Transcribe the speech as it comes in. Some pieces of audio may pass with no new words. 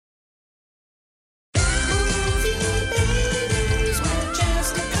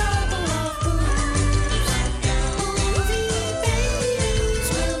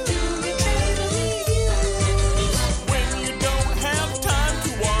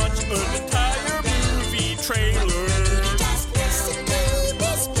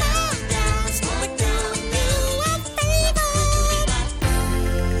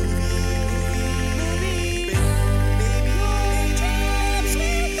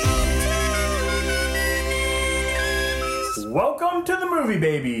Welcome to the Movie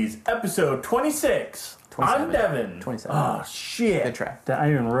Babies, episode 26. 27. I'm Devin. 27. Oh, shit. Good try. I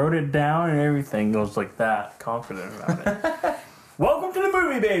even wrote it down and everything goes like that. Confident about it. Welcome to the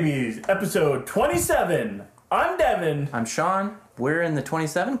Movie Babies, episode 27. I'm Devin. I'm Sean. We're in the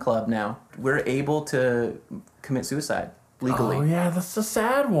 27 club now. We're able to commit suicide legally. Oh, yeah, that's the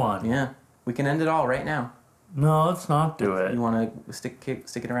sad one. Yeah. We can end it all right now. No, let's not do it. You want to stick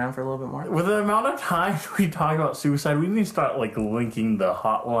it around for a little bit more? With the amount of times we talk about suicide, we need to start like linking the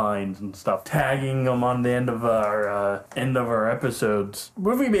hotlines and stuff, tagging them on the end of our episodes.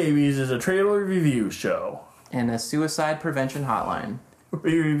 Movie Babies is a trailer review show. And a suicide prevention hotline.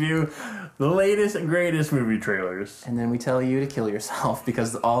 We review the latest and greatest movie trailers. And then we tell you to kill yourself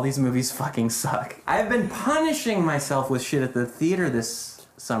because all these movies fucking suck. I've been punishing myself with shit at the theater this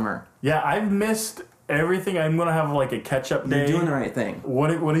summer. Yeah, I've missed everything. I'm gonna have like a catch-up day. You're doing the right thing.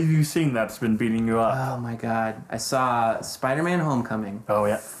 What have you seen that's been beating you up? Oh my god. I saw Spider-Man Homecoming. Oh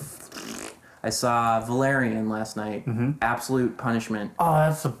yeah. I saw Valerian last night. Mm-hmm. Absolute punishment. Oh,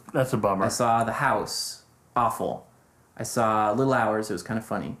 that's a bummer. I saw The House. Awful. I saw Little Hours. It was kind of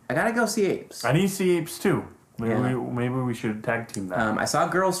funny. I gotta go see Apes. I need to see Apes too. Yeah. Maybe we should tag team that. I saw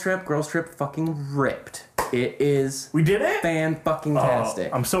Girls Trip. Girls Trip fucking ripped. It is We did it? fan-fucking-tastic.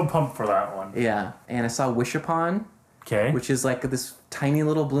 Oh, I'm so pumped for that one. Yeah. And I saw Wish Upon, Okay. which is like this tiny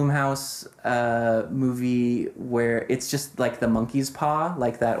little Blumhouse movie where it's just like the monkey's paw,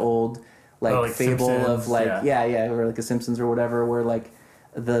 like that old like fable Simpsons, of like yeah, or like a Simpsons or whatever, where like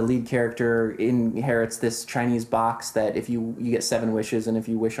the lead character inherits this Chinese box that if you get 7 wishes, and if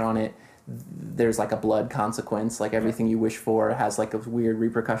you wish on it, there's like a blood consequence. Like everything you wish for has like a weird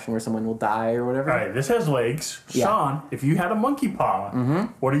repercussion where someone will die or whatever. All right, this has legs. Yeah. Sean, if you had a monkey paw,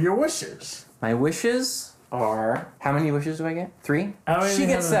 what are your wishes? My wishes are... How many wishes do I get? 3? How many She do you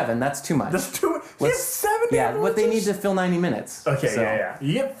gets have? 7. That's too much. That's too. He has 7 Yeah, damn but they need wishes? to fill 90 minutes. Okay, so. yeah.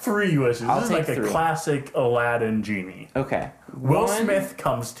 You get 3 wishes. I'll This is take like a 3. classic Aladdin genie. Okay. Will One- Smith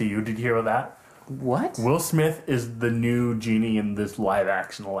comes to you. Did you hear about that? What? Will Smith is the new genie in this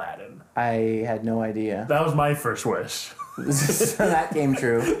live-action Aladdin. I had no idea. That was my first wish. So that came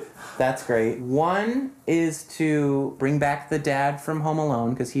true. That's great. 1 is to bring back the dad from Home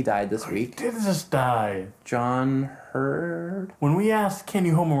Alone because he died this week. Did just die. John Hurd. When we asked, can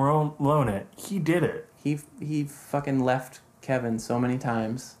you Home Alone it? He did it. He fucking left Kevin so many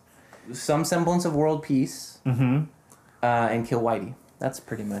times. Some semblance of world peace. Mm-hmm. And kill Whitey. That's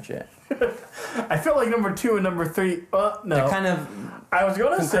pretty much it. I feel like number 2 and number 3. No, They're kind of I was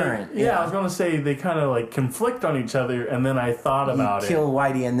gonna concurrent, say, yeah, yeah. I was gonna say they kind of like conflict on each other, and then I thought about you it. kill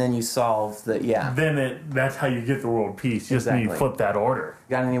Whitey and then you solve the Then that's how you get the world peace. Just when you Exactly. flip that order.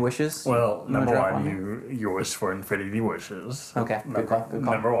 Got any wishes? Well, You wanna number drop 1, you wish for infinity wishes. Okay, good call.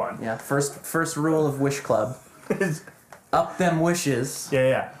 Number 1. Yeah, first rule of Wish Club. Up them wishes.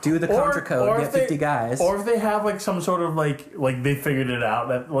 Yeah. Do the contra code, get 50 guys. Or if they have like some sort of like they figured it out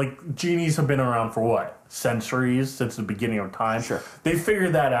that like genies have been around for what? Centuries, since the beginning of time. Sure. They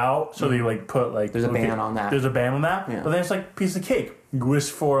figured that out, so they like put like There's a ban on that. There's a ban on that. Yeah. But then it's like piece of cake. You wish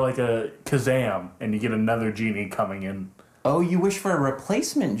for like a Kazam and you get another genie coming in. Oh, you wish for a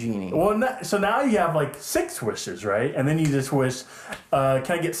replacement genie. Well, so now you have like 6 wishes, right? And then you just wish, can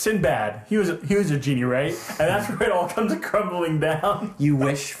I get Sinbad? He was a genie, right? And that's where it all comes crumbling down. You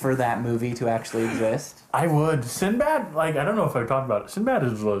wish for that movie to actually exist. I would. Sinbad, like, I don't know if I've talked about it. Sinbad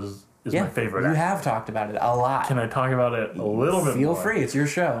is my favorite You actor. have talked about it a lot. Can I talk about it a little bit Feel more? free, it's your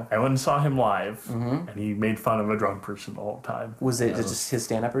show. I went and saw him live, and he made fun of a drunk person the whole time. Was it just his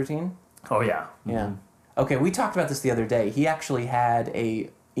stand-up routine? Oh, yeah. Yeah. Okay, we talked about this the other day. He actually had a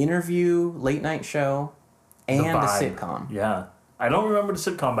interview, late night show, and a Vibe. sitcom. Yeah. I don't remember the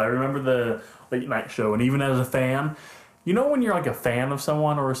sitcom, but I remember the late night show. And even as a fan, you know when you're like a fan of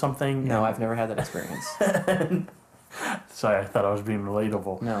someone or something? No, I've never had that experience. Sorry, I thought I was being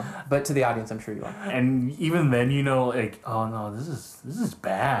relatable. No, but to the audience, I'm sure you are. And even then, you know, like, oh no, this is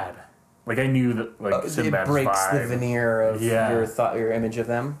bad. Like I knew that, like Sinbad's It breaks vibe. the veneer of your image of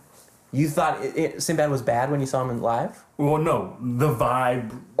them. You thought Sinbad was bad when you saw him live? Well, no, the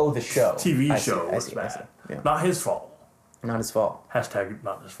vibe. Oh, the show. TV I show see, was I see. bad. Yeah. Not his fault. Not his fault. Hashtag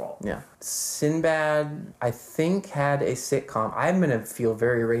not his fault. Yeah. Sinbad, I think, had a sitcom. I'm going to feel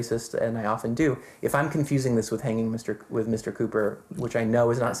very racist, and I often do, if I'm confusing this with Hanging with Mr. Cooper, which I know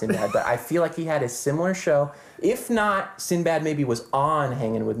is not Sinbad, but I feel like he had a similar show. If not, Sinbad maybe was on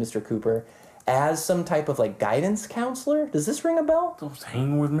Hanging with Mr. Cooper as some type of, like, guidance counselor. Does this ring a bell? I was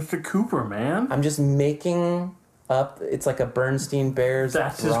hanging with Mr. Cooper, man. I'm just making up. It's like a Bernstein Bears,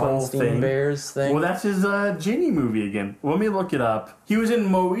 That's his whole Bronstein thing. Bears thing. Well, that's his genie movie again. Let me look it up. He was in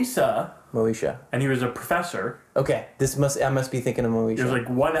Moesha, Moesha. and he was a professor. Okay, I must be thinking of Moesha. There's like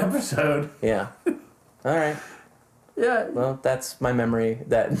one episode. Yeah. All right. Yeah. Well, that's my memory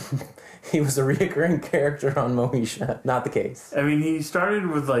that he was a reoccurring character on Moesha. Not the case. I mean, he started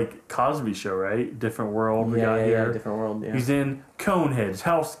with like Cosby Show, right? Different World. We got here. Different World. Yeah. He's in Coneheads,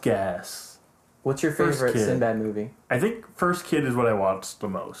 House Gas. What's your First favorite Kid. Sinbad movie? I think First Kid is what I watched the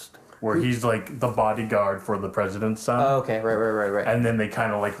most, where he's like the bodyguard for the president's son. Oh, okay. Right. And then they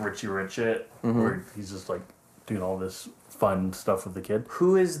kind of like Richie Rich it, where he's just like doing all this fun stuff with the kid.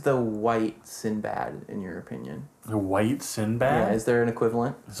 Who is the white Sinbad, in your opinion? The white Sinbad? Yeah, is there an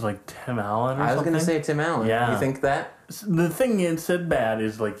equivalent? It's like Tim Allen or I was something? going to say Tim Allen. Yeah. You think that? The thing in Sinbad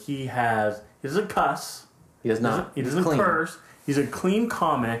is like he's a cuss. He does not. He He's doesn't clean. curse. He's a clean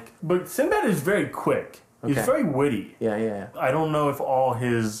comic. But Sinbad is very quick. He's Okay. very witty. Yeah. I don't know if all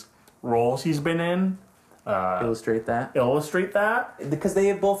his roles he's been in Illustrate that. illustrate that. Because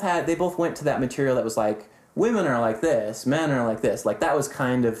they both went to that material that was like, women are like this, men are like this. Like, that was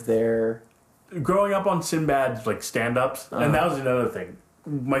kind of their... Growing up on Sinbad's like stand-ups, and that was another thing.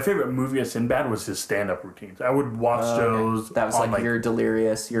 My favorite movie of Sinbad was his stand-up routines. I would watch those. That was on, like your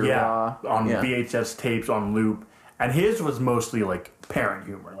delirious, your raw. on Yeah. VHS tapes on loop, and his was mostly like parent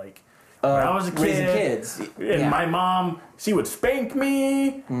humor. Like when I was a kid, raising kids. and Yeah. my mom, she would spank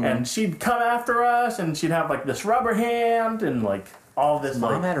me, and she'd come after us, and she'd have like this rubber hand, and like all this.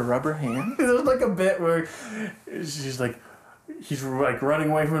 Mom like, had a rubber hand? there was like a bit where she's like, he's like running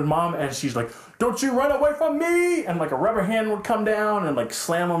away from his mom, and she's like, "Don't you run away from me!" And like a rubber hand would come down and like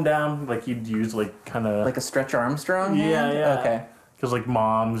slam him down, like you'd use like kind of Like a Stretch Armstrong yeah, hand? yeah. Okay. Because like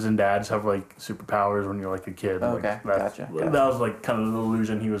moms and dads have like superpowers when you're like a kid. Okay, like, that's- gotcha. That was like kind of the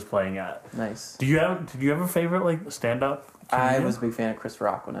illusion he was playing at. Nice. Did you have a favorite like stand up? I was a big fan of Chris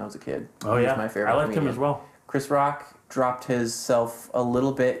Rock when I was a kid. Oh He yeah, was my favorite I liked him comedian. as well. Chris Rock dropped himself a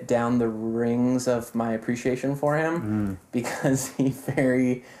little bit down the rings of my appreciation for him because he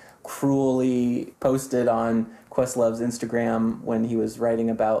very cruelly posted on Questlove's Instagram when he was writing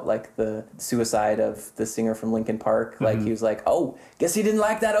about like the suicide of the singer from Linkin Park. Like he was like, "Oh, guess he didn't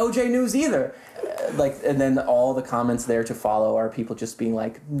like that OJ news either." And then all the comments there to follow are people just being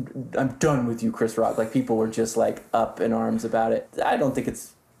like, "I'm done with you, Chris Rock." Like people were just like up in arms about it. I don't think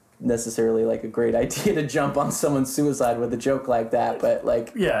it's necessarily like a great idea to jump on someone's suicide with a joke like that, but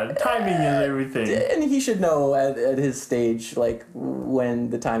like Yeah, timing is everything. and he should know at his stage like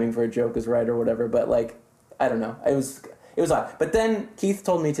when the timing for a joke is right or whatever, but like I don't know, it was odd. But then Keith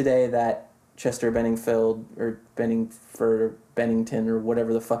told me today that Chester Benningfield or Bennington or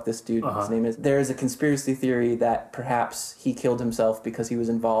whatever the fuck this dude's name is, there's a conspiracy theory that perhaps he killed himself because he was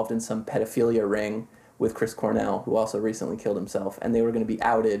involved in some pedophilia ring with Chris Cornell, who also recently killed himself, and they were going to be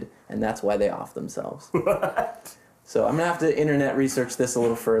outed, and that's why they offed themselves. What? So I'm going to have to internet research this a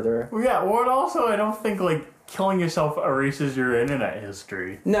little further. Yeah, well, and also I don't think like killing yourself erases your internet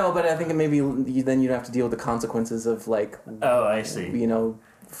history. No, but I think maybe then you'd have to deal with the consequences of, like, Oh, I see. you know,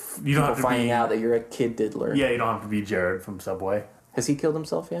 You don't people have to finding be. out that you're a kid diddler. Yeah, you don't have to be Jared from Subway. Has he killed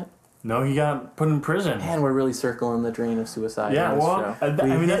himself yet? No, he got put in prison. Man, we're really circling the drain of suicide. Yeah, on this well, show.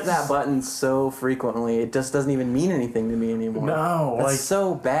 We I mean, hit that's- that button so frequently, it just doesn't even mean anything to me anymore. No, That's like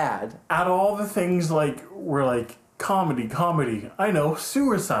so bad. out of all the things like we're like comedy. I know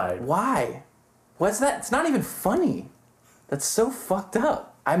suicide. Why? What's that? It's not even funny. That's so fucked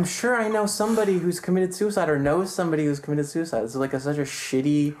up. I'm sure I know somebody who's committed suicide or knows somebody who's committed suicide. It's like such a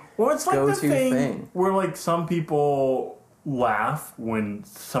shitty Well, it's like the go-to thing where like some people laugh when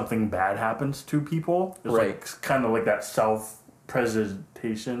something bad happens to people. It's Right. like kind of like that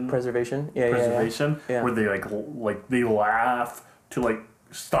self-preservation. preservation. Yeah, preservation Yeah. where they like they laugh to like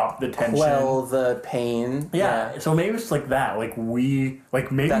stop the tension. Quell the pain. Yeah, so maybe it's like that. Like maybe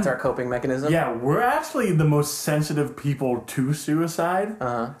That's our coping mechanism. Yeah, we're actually the most sensitive people to suicide,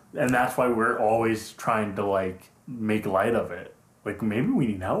 and that's why we're always trying to like make light of it. Like maybe we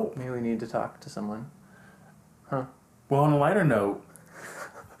need help. Maybe we need to talk to someone. Well, on a lighter note,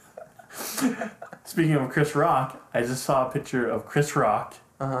 speaking of Chris Rock, I just saw a picture of Chris Rock,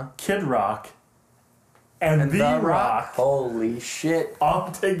 Kid Rock, and The Rock Holy shit.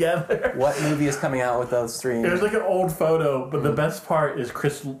 all together. What movie is coming out with those three? It was like an old photo, but the best part is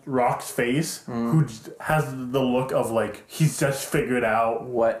Chris Rock's face, who has the look of like he's just figured out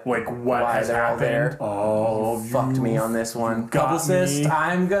What- what why has they're all happened. there. Oh, Fucked me on this one. got Publicist, me.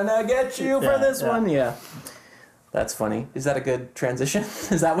 I'm gonna get you for Yeah, this yeah. one. Yeah. That's funny. Is that a good transition?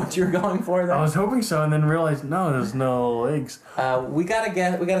 Is that what you were going for there? I was hoping so, and then realized no, there's no legs. We got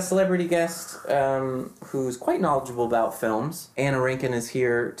a celebrity guest who's quite knowledgeable about films. Anna Rankin is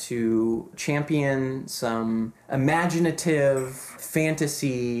here to champion some imaginative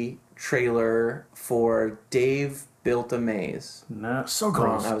fantasy trailer for Dave Built a Maze. No, so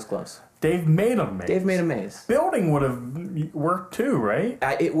Wrong, close. I was close. Dave made a maze. Dave made a maze. Building would have worked too, right?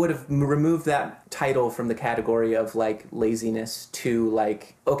 It would have removed that title from the category of like laziness to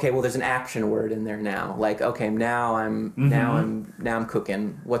like, okay, well, there's an action word in there now. Like, okay, now I'm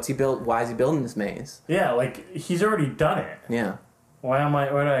cooking. What's he built? Why is he building this maze? Yeah, like he's already done it. Yeah. Why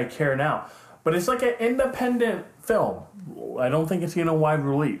do I care now? But it's like an independent film. I don't think it's getting a wide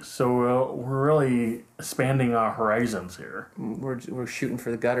release, so we're really expanding our horizons here. We're shooting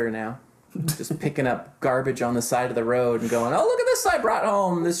for the gutter now. Just picking up garbage on the side of the road and going, oh, look at this I brought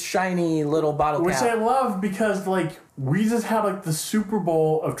home, this shiny little bottle Which cap. I love because, like, we just had, like, the Super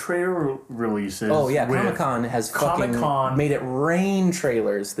Bowl of trailer releases. Oh, yeah, with Comic-Con has fucking Comic-Con. made it rain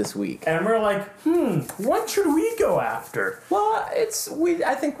trailers this week. And we're like, what should we go after? Well,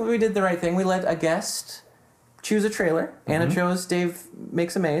 I think we did the right thing. We let a guest choose a trailer. Anna chose Dave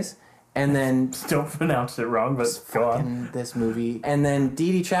Makes a Maze. And then... Still pronounced it wrong, but go on. This movie. And then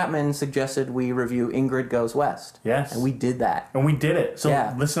Dee Dee Chapman suggested we review Ingrid Goes West. Yes. And we did that. And we did it. So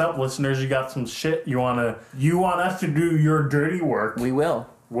Yeah. listen up, listeners. You got some shit. You want us to do your dirty work. We will.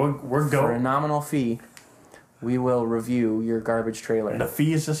 We're For a going. nominal fee, we will review your garbage trailer. The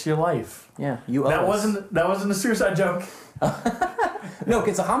fee is just your life. Yeah, you owe That us. wasn't a suicide joke. No,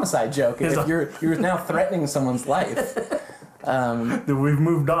 it's a homicide joke. It's If you're now threatening someone's life. We've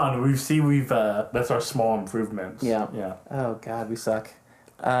moved on. That's our small improvements. Yeah. Oh God, we suck.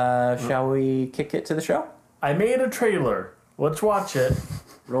 Shall we kick it to the show? I made a trailer. Let's watch it.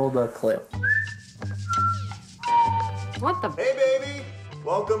 Roll the clip. What the? Hey, baby!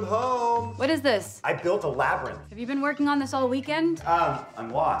 Welcome home! What is this? I built a labyrinth. Have you been working on this all weekend?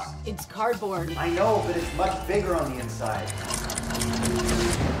 I'm lost. It's cardboard. I know, but it's much bigger on the inside.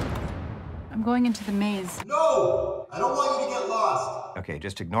 I'm going into the maze. No! I don't want you to get lost. Okay,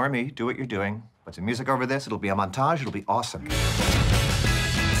 just ignore me. Do what you're doing. Put some music over this. It'll be a montage. It'll be awesome.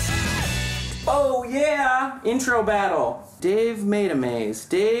 Oh yeah! Intro battle. Dave made a maze.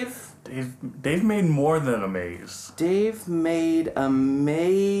 Dave Made more than a maze. Dave made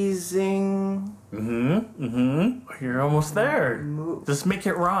amazing. You're almost there. Just make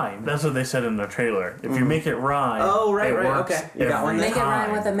it rhyme. That's what they said in the trailer. If you make it rhyme, Oh, right, it right, works okay. You got every one. Make it rhyme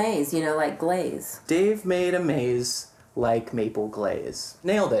time. with a maze, like glaze. Dave made a maze like maple glaze.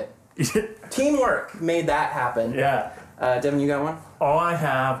 Nailed it. Teamwork made that happen. Yeah. Devin, you got one? All I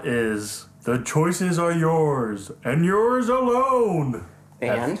have is the choices are yours and yours alone.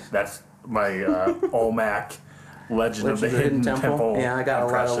 And? That's my Olmec Legend of the Hidden Temple. Yeah, I got a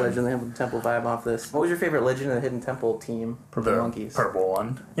lot of impression. Legend of the Hidden Temple vibe off this. What was your favorite Legend of the Hidden Temple team? Purple The Monkeys. purple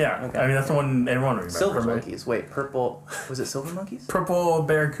one. Yeah. Okay. I mean, that's the one everyone remembers. Silver right? Monkeys. Wait, purple. Was it Silver Monkeys? Purple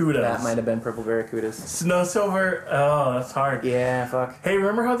Barracudas. That might have been Purple Barracudas. Snow Silver. Oh, that's hard. Yeah, fuck. Hey,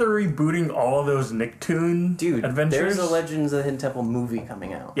 remember how they're rebooting all of those Nicktoon Dude, adventures? there's a Legends of the Hidden Temple movie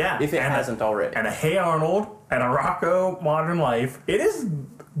coming out. Yeah. If it and hasn't already. And a Hey Arnold and a Rocco Modern Life. It is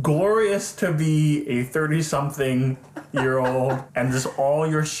glorious to be a 30-something-year-old and just all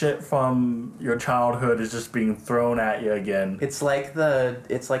your shit from your childhood is just being thrown at you again. It's like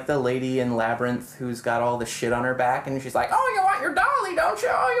the lady in Labyrinth who's got all the shit on her back, and she's like, "Oh, you want your dolly, don't you?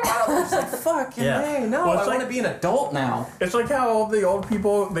 Oh, you want?" It's like, "Fucking Yeah. hey, no, Well, I it's want to like- be an adult now." It's like how all the old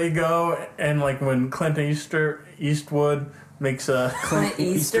people, they go and like when Clint Eastwood makes a... Clint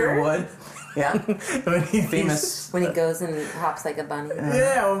Easterwood. Yeah, when he famous. When he goes and hops like a bunny.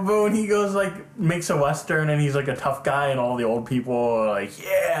 Yeah, but when he goes like makes a western and he's like a tough guy and all the old people are like,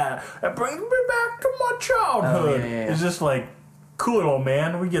 yeah, that brings me back to my childhood. Oh, yeah. It's just like, cool little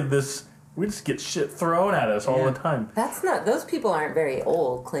man. We just get shit thrown at us all Yeah. the time. That's not. Those people aren't very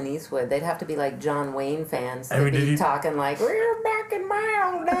old. Clint Eastwood. They'd have to be like John Wayne fans. I mean, They'd did be you- talking like, "We're back in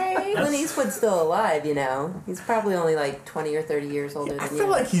my old days." Clint Eastwood's still alive. He's probably only like 20 or 30 years older I than feel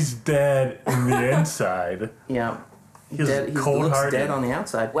you. like he's dead in the inside. Yeah, He's dead. He looks cold-hearted. dead on the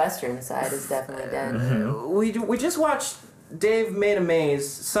outside. Western side is definitely dead. We just watched Dave Made a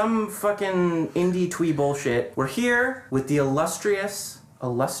Maze, some fucking indie twee bullshit. We're here with the illustrious.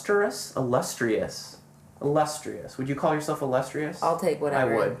 Would you call yourself illustrious? I'll take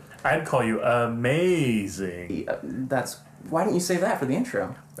whatever. I would. I'd call you amazing. Why didn't you say that for the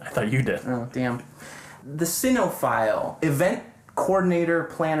intro? I thought you did. Oh, damn. The Cinephile, event coordinator,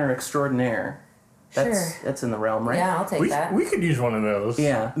 planner extraordinaire. That's in the realm, right? Yeah, I'll take that. We could use one of those.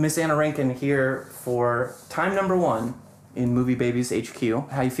 Yeah. Miss Anna Rankin here for time number 1 in Movie Babies HQ.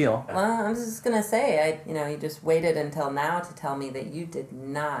 How you feel? Well, I'm just gonna say, you just waited until now to tell me that you did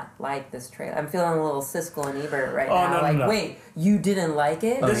not like this trailer. I'm feeling a little Siskel and Ebert right now. No. Wait, you didn't like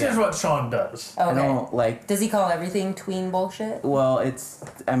it? This is what Sean does. Okay. I don't like... Does he call everything tween bullshit? Well,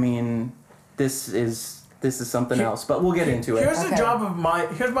 this is something else, but we'll get into it. Here's my job I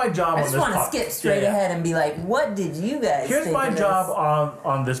on just this want to podcast. skip straight ahead and be like, what did you guys Here's think my of job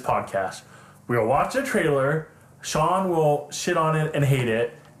on this podcast. We'll watch the trailer. Sean will shit on it and hate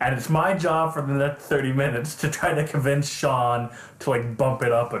it. And it's my job for the next 30 minutes to try to convince Sean to bump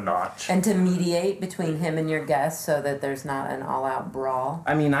it up a notch. And to mediate between him and your guests so that there's not an all-out brawl.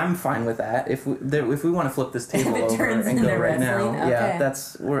 I mean, I'm fine with that. If we want to flip this table If it over turns and go into right wrestling, now,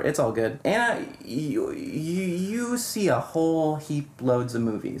 okay. it's all good. Anna, you see a whole heap loads of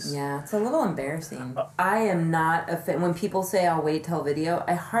movies. Yeah, it's a little embarrassing. I am not a fan. When people say I'll wait till video,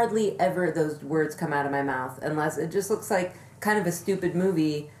 I hardly ever those words come out of my mouth unless it just looks like kind of a stupid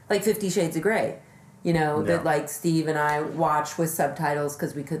movie, like 50 Shades of Grey. That Steve and I watched with subtitles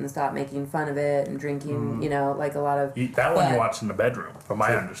because we couldn't stop making fun of it and drinking, a lot of... That one you watched in the bedroom, from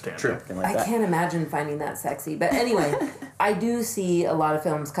my understanding. True. I can't imagine finding that sexy. But anyway, I do see a lot of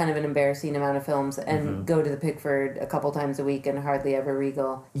films, kind of an embarrassing amount of films, and go to the Pickford a couple times a week and hardly ever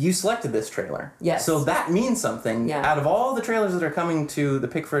Regal. You selected this trailer. Yes. So that means something. Yeah. Out of all the trailers that are coming to the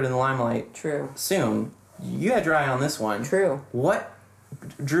Pickford and the Limelight True. soon, you had your eye on this one. True. What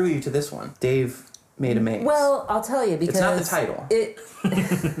drew you to this one? Dave Made a Maze. Well, I'll tell you because... It's not the title.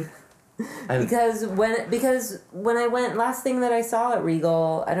 Because when I went, last thing that I saw at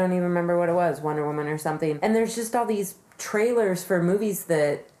Regal, I don't even remember what it was, Wonder Woman or something. And there's just all these trailers for movies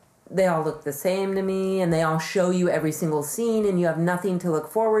that they all look the same to me, and they all show you every single scene, and you have nothing to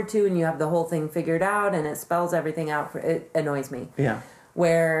look forward to, and you have the whole thing figured out, and it spells everything out. It annoys me. Yeah.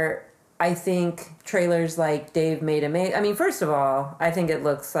 Where I think trailers like Dave Made a Maze... I mean, first of all, I think it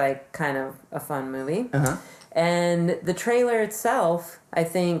looks like kind of a fun movie. Uh-huh. And the trailer itself, I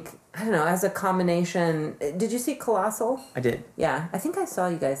think, I don't know, as a combination... Did you see Colossal? I did. Yeah, I think I saw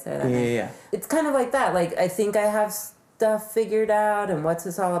you guys there that night. Yeah. It's kind of like that. Like, I think I have stuff figured out, and what's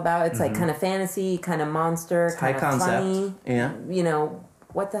this all about? It's like kind of fantasy, kind of monster, kind High of concept. funny. Yeah.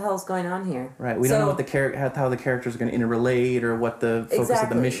 What the hell's going on here? Right. We don't know what how the characters are going to interrelate or what the focus of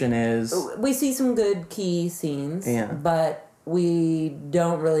the mission is. We see some good key scenes, but we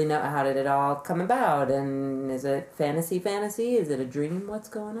don't really know how did it all come about, and is it fantasy? Is it a dream? What's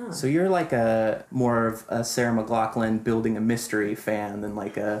going on? So you're like more of a Sarah McLachlan building a mystery fan than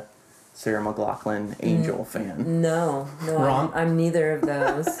like a Sarah McLachlan Angel fan. No, Wrong? I'm neither of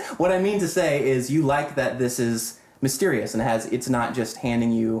those. What I mean to say is you like that this is mysterious and it's not just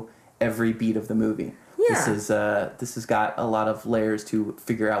handing you every beat of the movie. Yeah. This has got a lot of layers to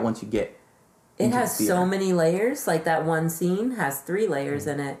figure out once you get It has so many layers. Like that one scene has 3 layers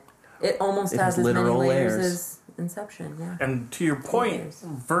in it. It almost has as many literal layers layers. as Inception. Yeah. And to your point,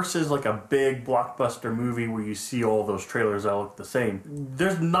 versus like a big blockbuster movie where you see all those trailers that look the same,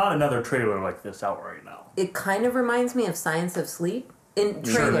 there's not another trailer like this out right now. It kind of reminds me of Science of Sleep in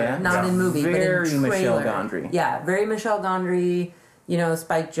trailer, yeah. not in movie, Very but in trailer. Michel Gondry. Yeah, very Michel Gondry.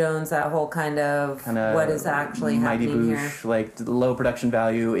 Spike Jonze, that whole kind of what is actually Mighty happening Boosh, here. like the low production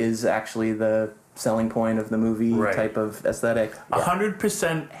value is actually the selling point of the movie type of aesthetic.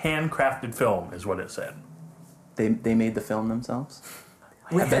 100% handcrafted film is what it said. They made the film themselves.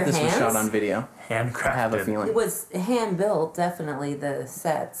 With I bet their this was hands? shot on video. Handcrafted. I have a feeling. It was hand built. Definitely, the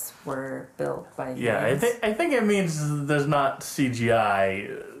sets were built by Yeah, hands. I think it means there's not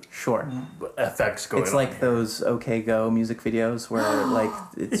CGI Sure. effects going on. It's like here. those OK Go music videos where like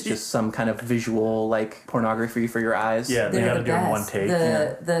it's just some kind of visual like pornography for your eyes. Yeah, they They're gotta the do it in one best. take.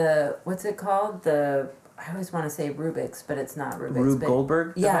 The what's it called? I always want to say Rubik's, but it's not Rubik's. Rube but-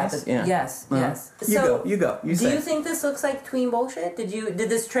 Goldberg Yeah, device? yes, yes. You go. You do say. you think this looks like tween bullshit? Did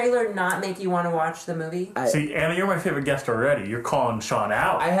this trailer not make you want to watch the movie? See, Anna, you're my favorite guest already. You're calling Sean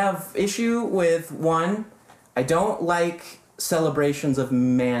out. I have issue with one. I don't like celebrations of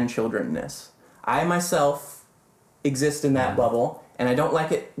man-childrenness. I myself exist in that bubble, and I don't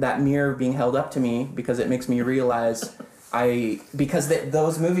like that mirror being held up to me because it makes me realize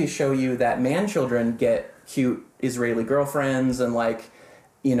those movies show you that man-children get cute Israeli girlfriends and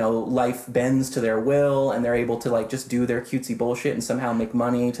life bends to their will and they're able to just do their cutesy bullshit and somehow make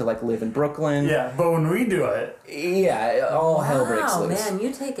money to live in Brooklyn. Yeah, but when we do it, all hell breaks loose. Man,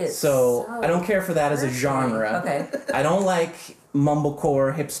 you take it So I don't care for that as a genre. Okay. I don't like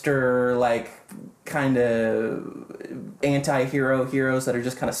mumblecore hipster kind of anti-hero heroes that are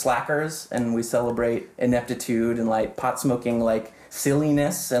just kind of slackers and we celebrate ineptitude and pot smoking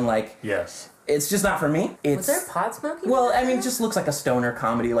silliness and yes. It's just not for me. Was there pot smoking? Well, I mean, it just looks like a stoner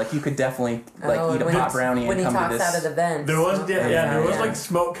comedy. Like, you could definitely eat a pot brownie when and come he to talks this. out of the vent. There was there was like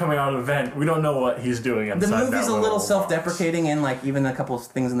smoke coming out of the vent. We don't know what he's doing inside. The movie's that a little box. self-deprecating, and like even a couple of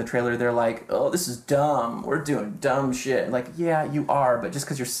things in the trailer, they're like, "Oh, this is dumb. We're doing dumb shit." Like, yeah, you are, but just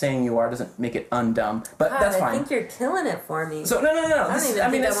because you're saying you are doesn't make it undumb. But God, that's I fine. think you're killing it for me. So no. don't This, even I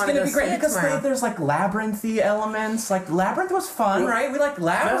mean, think I it's wanna gonna go be great see it because tomorrow. there's like labyrinthy elements. Like Labyrinth was fun, right? We like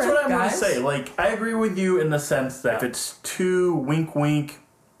Labyrinth. That's what I'm guys. gonna say. Like, I agree with you in the sense that if it's too wink,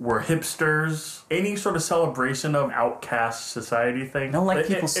 we're hipsters. Any sort of celebration of outcast society thing. I don't like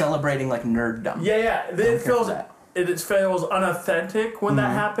people celebrating like nerddom. Yeah. It care feels for that. it feels unauthentic when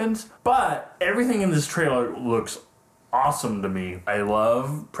that happens. But everything in this trailer looks awesome to me. I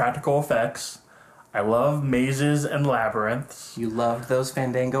love practical effects. I love mazes and labyrinths. You loved those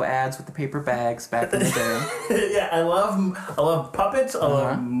Fandango ads with the paper bags back in the day. Yeah, I love puppets. I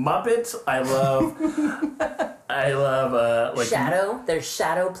love Muppets. I love like Shadow. There's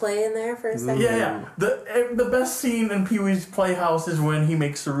shadow play in there for a second. Yeah. The best scene in Pee Wee's Playhouse is when he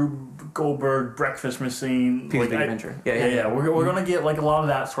makes the Rube Goldberg breakfast machine. Pee-wee's Big Adventure. Yeah. We're gonna get like a lot of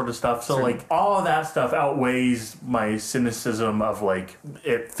that sort of stuff. So like all of that stuff outweighs my cynicism of like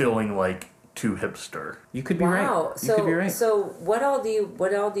it feeling like too hipster. You could be Wow. right. You could be right. So what all do you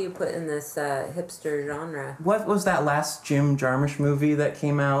put in this hipster genre? What was that last Jim Jarmusch movie that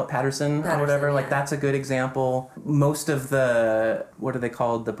came out, Patterson or whatever? yeah. Like, that's a good example. Most of the, what are they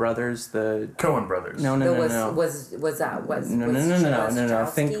called? The brothers? The Coen Brothers. no.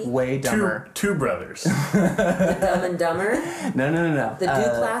 Think way dumber. Two brothers. The Dumb and Dumber. No. The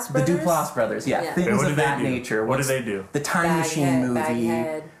Duplass The brothers? Duplass brothers. Yeah, Yeah. things Okay, what of do they that do? nature. What do What's they do? The Time Machine movie.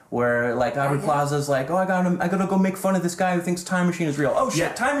 Baghead. Where like Aubrey Plaza's like, oh, I gotta go make fun of this guy who thinks Time Machine is real. Oh shit,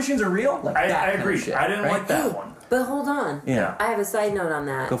 Yeah. Time Machines are real. Like I that kind of agree. shit, I didn't right? like that one. But hold on. Yeah. I have a side note on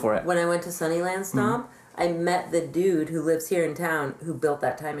that. Go for it. When I went to Sunnyland Stomp, I met the dude who lives here in town who built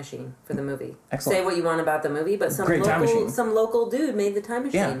that time machine for the movie. Excellent. Say what you want about the movie, but Great time machine. some local dude made the time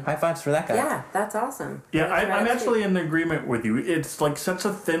machine. Yeah, high fives for that guy. Yeah, that's awesome. Yeah, That's I'm right. actually in agreement with you. It's like such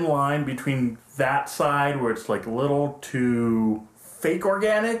a thin line between that side where it's like a little too fake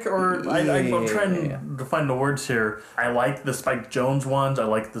organic, or I'm trying to find the words here. I like the Spike Jonze ones. I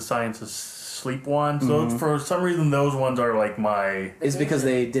like the Science of Sleep ones. Those, for some reason, those ones are like my... Is because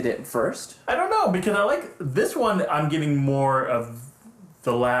they did it first? I don't know, because I like this one. I'm getting more of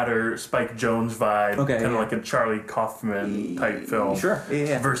the latter Spike Jonze vibe, Okay, kind of yeah. like a Charlie Kaufman type film. Sure,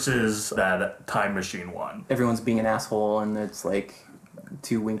 yeah. Versus that Time Machine one. Everyone's being an asshole, and it's like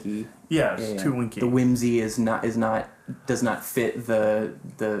too winky. Yeah, it's Yeah. too winky. The whimsy does not fit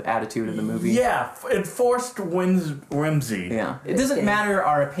the attitude of the movie. Yeah, it forced whimsy. Yeah. It doesn't matter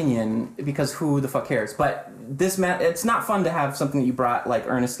our opinion because who the fuck cares? But it's not fun to have something that you brought like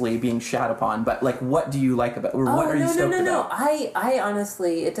earnestly being shat upon. But like, what do you like about? Or what are you stoked No. about? I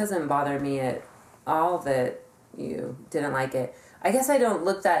honestly, it doesn't bother me at all that you didn't like it. I guess I don't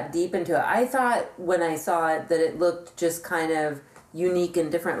look that deep into it. I thought when I saw it that it looked just kind of unique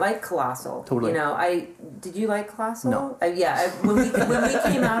and different, like Colossal. Totally. You know, did you like Colossal? No. When we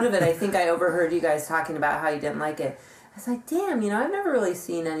came out of it, I think I overheard you guys talking about how you didn't like it. I was like, damn, I've never really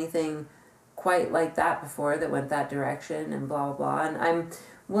seen anything quite like that before that went that direction and blah blah blah. And I'm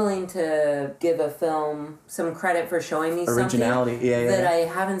willing to give a film some credit for showing me Originality, something yeah, that yeah. I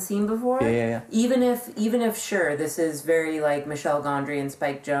haven't seen before. Yeah. Even if sure, this is very like Michelle Gondry and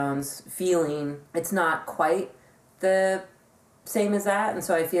Spike Jonze feeling. It's not quite the same as that, and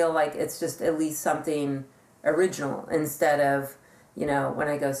so I feel like it's just at least something original instead of, when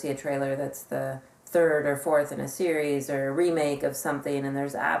I go see a trailer that's the third or fourth in a series or a remake of something and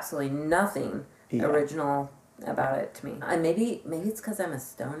there's absolutely nothing original about it to me. And maybe it's because I'm a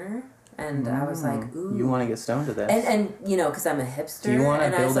stoner and I was like, ooh. You want to get stoned to this? And because I'm a hipster, Do you wanna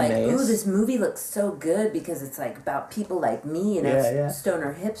and I was build a like, maze? ooh, this movie looks so good because it's like about people like me and us Yeah.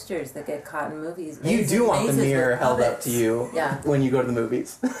 stoner hipsters that get caught in movies. You Mazes- do want the mazes mirror with held up puppets. to you Yeah. when you go to the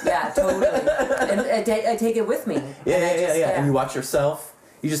movies. Yeah, totally. And I take it with me. Yeah, And I just- And you watch yourself.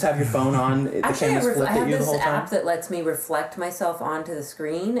 You just have your phone on. The Actually, camera's flipped I have at you the this whole time. app that lets me reflect myself onto the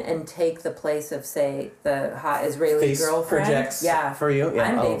screen and take the place of, say, the hot Israeli Face girlfriend. projects yeah. for you? Yeah,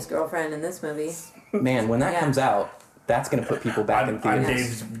 I'm oh. Dave's girlfriend in this movie. Man, when that Yeah. comes out, that's gonna put people back in I'm theaters.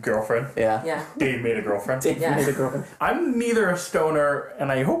 Dave's girlfriend. Yeah. Yeah. Dave made a girlfriend. Dave Yeah. made a girlfriend. I'm neither a stoner,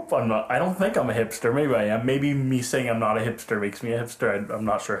 and I hope I'm not. I don't think I'm a hipster. Maybe I am. Maybe me saying I'm not a hipster makes me a hipster. I'm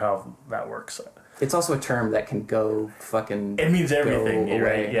not sure how that works. It's also a term that can go fucking. It means everything, go away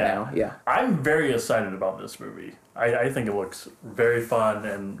right? Yeah. now. Yeah. I'm very excited about this movie. I think it looks very fun,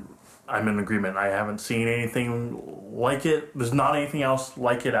 and I'm in agreement. I haven't seen anything like it. There's not anything else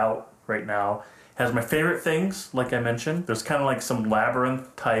like it out right now. Has my favorite things, like I mentioned. There's kind of like some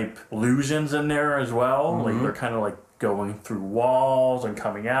labyrinth type illusions in there as well. Like they're kind of like going through walls and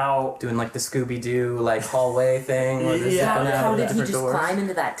coming out. Doing like the Scooby-Doo like hallway thing. Where they're Yeah. zipping out How of did he different just doors. climb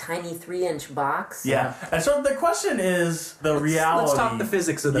into that tiny 3-inch box? Yeah. And so the question is the reality. Let's talk the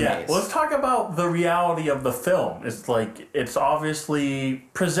physics of the maze. Let's talk about the reality of the film. It's like it's obviously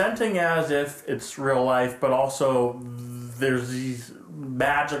presenting as if it's real life, but also there's these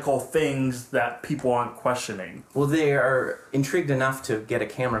magical things that people aren't questioning. Well, they are intrigued enough to get a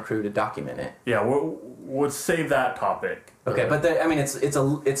camera crew to document it. Yeah, we'll save that topic. Okay, but I mean,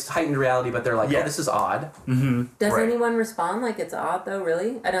 it's heightened reality, but they're like, Yeah. oh, this is odd. Does Right. anyone respond like it's odd though,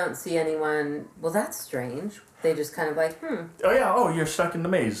 really? I don't see anyone, well, that's strange. They just kind of like, Oh yeah, oh you're stuck in the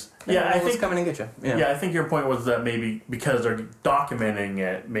maze. Yeah, I Well, think coming and get you. yeah, I think your point was that maybe because they're documenting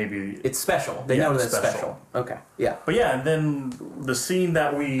it, maybe It's special. They Yeah, know that it's it's special. special. Okay, yeah. But yeah, and then the scene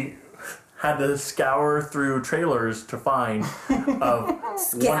that we had to scour through trailers to find of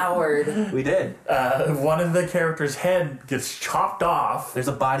scoured. We did. one of the characters' head gets chopped off, There's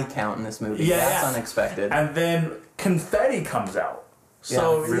a body count in this movie. Yeah, That's yeah. unexpected. and then confetti comes out.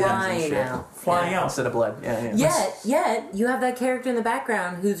 So Yeah, ribbons and Flying shit. out. flying out. Instead of blood. Yeah. Yet, you have that character in the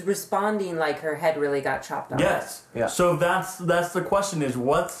background who's responding like her head really got chopped off. Yes. Yeah. So that's the question: is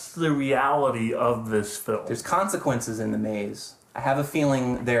what's the reality of this film? There's consequences in the maze. I have a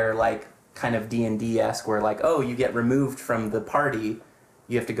feeling they're like kind of D&D-esque where like, oh, you get removed from the party,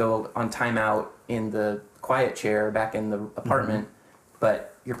 you have to go on timeout in the quiet chair back in the apartment,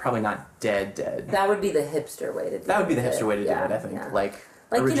 but you're probably not dead. That would be the hipster way to do it. That would be the hipster way to do Yeah, it, I think. yeah. Like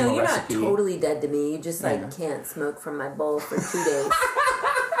Like, original you're recipe. not totally dead to me. You just, like, Yeah. can't smoke from my bowl for 2 days.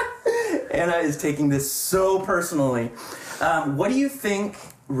 Anna is taking this so personally. What do you think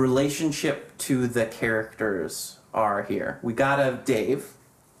relationship to the characters are here? We got a Dave,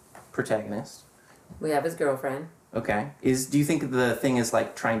 protagonist. We have his girlfriend. Okay. Do you think the thing is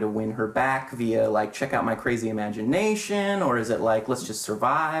like trying to win her back via like check out my crazy imagination, or is it like let's just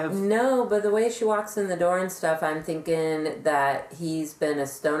survive? No, but the way she walks in the door and stuff, I'm thinking that he's been a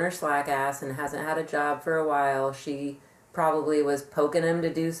stoner slack ass and hasn't had a job for a while. She probably was poking him to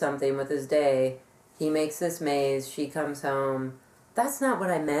do something with his day. He makes this maze. She comes home. That's not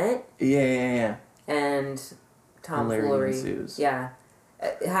what I meant. Yeah. And Hilarity tomfoolery. ensues. Yeah.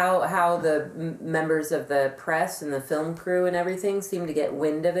 How the members of the press and the film crew and everything seem to get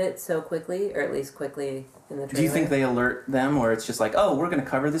wind of it so quickly, or at least quickly in the trailer. Do you think they alert them, or it's just like, oh, we're going to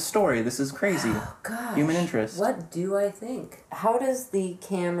cover this story. This is crazy. Oh, gosh. Human interest. What do I think? How does the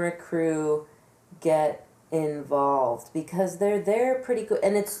camera crew get involved? Because they're there pretty good,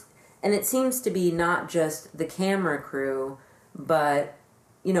 and it seems to be not just the camera crew, but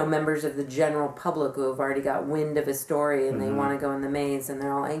members of the general public who have already got wind of a story and they want to go in the maze and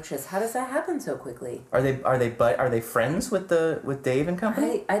they're all anxious. How does that happen so quickly? Are they friends with Dave and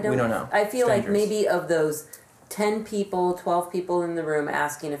company? I don't. We don't know. I feel like Strangers. maybe of those 10 people, 12 people in the room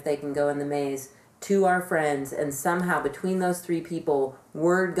asking if they can go in the maze, 2 are friends, and somehow between those 3 people,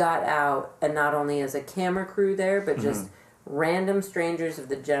 word got out, and not only is a camera crew there, but just random strangers of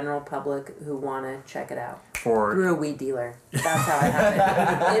the general public who want to check it out. Through a weed dealer. That's how it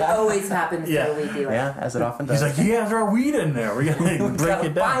happens. It always happens Yeah. through a weed dealer. Yeah, as it often does. He's like, you guys are weed in there. We gotta break Gotta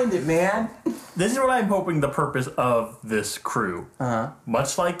it down. find it, man. This is what I'm hoping the purpose of this crew.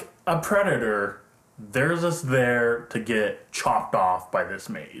 Much like a predator, they're just there to get chopped off by this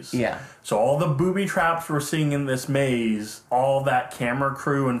maze. Yeah. So all the booby traps we're seeing in this maze, all that camera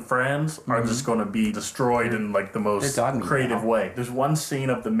crew and friends are just going to be destroyed in like the most They're dog meat creative now. way. There's one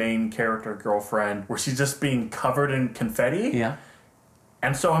scene of the main character girlfriend where she's just being covered in confetti. Yeah.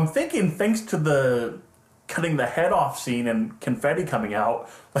 And so I'm thinking, thanks to the cutting the head off scene and confetti coming out,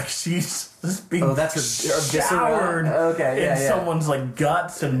 like she's just being that's a visceral- showered okay, yeah, in yeah. someone's like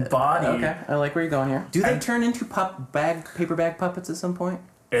guts and body. Okay, I like where you're going here. Do they turn into paper bag puppets at some point?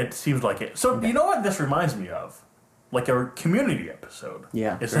 It seems like it. So you know what this reminds me of? Like a Community episode.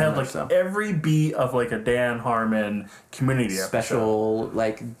 Yeah, It's very had like much so. every beat of like a Dan Harmon Community episode. Special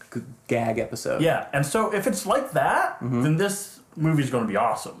like gag episode. Yeah, and so if it's like that, then this movie's going to be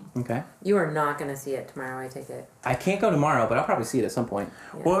awesome. Okay. You are not going to see it tomorrow, I take it. I can't go tomorrow, but I'll probably see it at some point.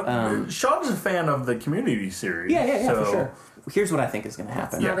 Well, Sean's a fan of the Community series. Yeah, so for sure. Here's what I think is going to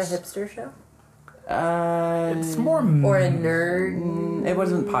happen. Not a Yes. hipster show? It's more Or a nerd? It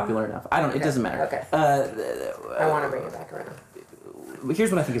wasn't popular enough. I don't. It doesn't matter. Okay. I want to bring it back around.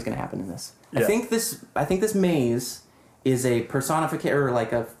 Here's what I think is going to happen in this. Yeah. I think this maze is a personification, or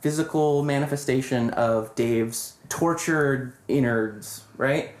like a physical manifestation of Dave's tortured innards,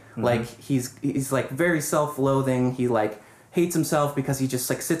 right? Like he's like very self-loathing. He like hates himself because he just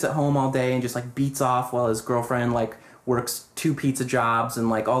like sits at home all day and just like beats off while his girlfriend like works 2 pizza jobs and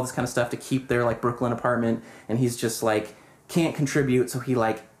like all this kind of stuff to keep their like Brooklyn apartment, and he's just like can't contribute, so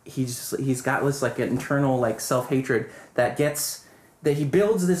he's got this like an internal like self-hatred that he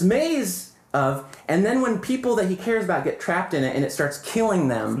builds this maze of, and then when people that he cares about get trapped in it and it starts killing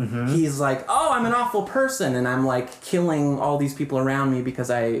them, he's like, oh, I'm an awful person and I'm like killing all these people around me because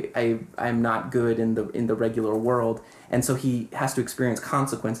I'm not good in the regular world, and so he has to experience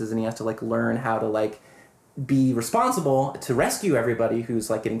consequences and he has to like learn how to like be responsible to rescue everybody who's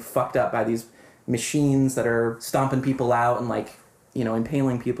like getting fucked up by these machines that are stomping people out and like, you know,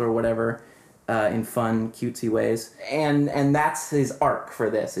 impaling people or whatever. In fun, cutesy ways, and that's his arc for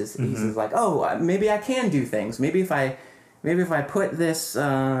this. He's like, oh, maybe I can do things. Maybe if I put this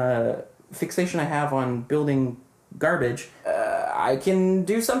fixation I have on building garbage, I can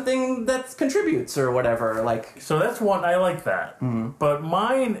do something that contributes or whatever. Like, so that's one I like that. But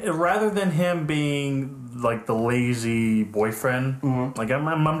mine, rather than him being like the lazy boyfriend, like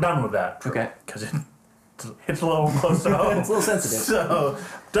I'm done with that. Okay, because it's a little close to home. It's a little sensitive. So,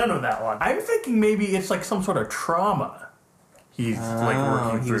 done with that one. I'm thinking maybe it's like some sort of trauma he's like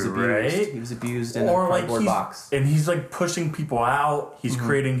working through, right? He was abused in a cardboard box. And he's like pushing people out. He's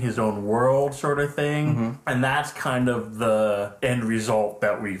creating his own world sort of thing. And that's kind of the end result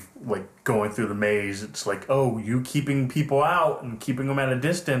that we've like going through the maze. It's like, oh, you keeping people out and keeping them at a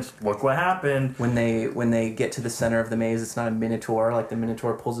distance. Look what happened. When they get to the center of the maze, it's not a Minotaur. Like the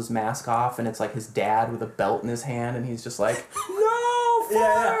Minotaur pulls his mask off and it's like his dad with a belt in his hand and he's just like, no,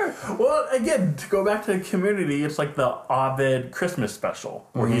 fire! Yeah. Well, again, to go back to the Community, it's like the Ovid Christmas special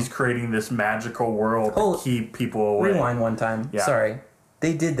where he's creating this magical world to keep people away. Rewind one time. Yeah. Sorry.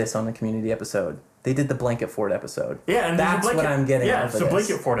 They did this on the Community episode. They did the Blanket Fort episode. Yeah, and that's what I'm getting out of it's a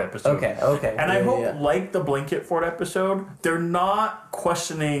Blanket Fort episode. Okay. And I hope, like the Blanket Fort episode, they're not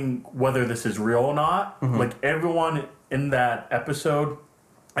questioning whether this is real or not. Like, everyone in that episode,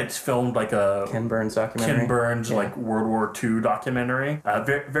 it's filmed like a Ken Burns documentary. Ken Burns, like World War II documentary.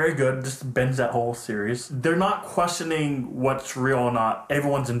 Very, very good. Just bends that whole series. They're not questioning what's real or not.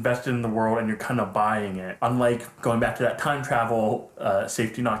 Everyone's invested in the world and you're kind of buying it. Unlike going back to that time travel,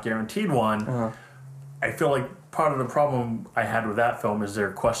 safety not guaranteed one, I feel like part of the problem I had with that film is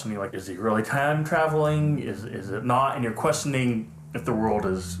they're questioning, like, is he really time traveling? Is it not? And you're questioning if the world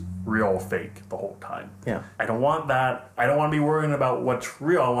is real or fake the whole time. Yeah. I don't want that. I don't want to be worrying about what's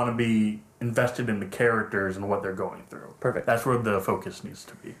real. I want to be invested in the characters and what they're going through. Perfect. That's where the focus needs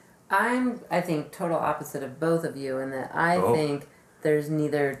to be. I think, total opposite of both of you in that I think there's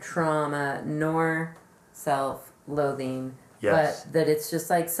neither trauma nor self-loathing, but that it's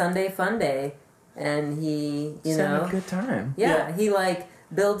just like Sunday fun day, and he, you know, a good time. Yeah, he like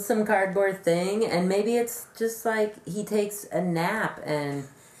builds some cardboard thing, and maybe it's just like he takes a nap and,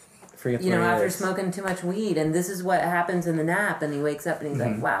 you know, after smoking too much weed, and this is what happens in the nap, and he wakes up and he's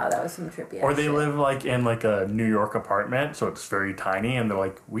like, wow, that was some trippy Or they shit. live like in like a New York apartment, so it's very tiny, and they're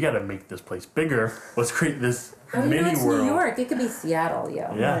like, we got to make this place bigger. Let's create this How do you know mini it's world. New York? It could be Seattle,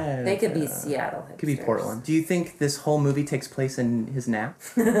 yo. Yeah. They could be Seattle. It could be hipsters. Portland. Do you think this whole movie takes place in his nap?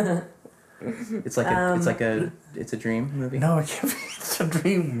 It's like it's a dream movie. No, it can't be. It's a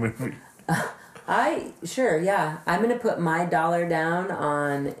dream movie. I'm gonna put my dollar down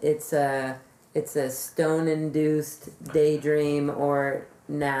on it's a stone-induced daydream or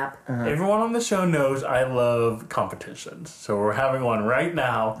nap. Everyone on the show knows I love competitions, so we're having one right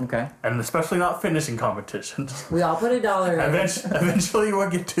now. Okay. And especially not finishing competitions. We all put a dollar in. Eventually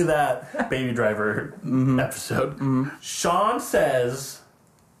we'll get to that Baby Driver episode. Sean says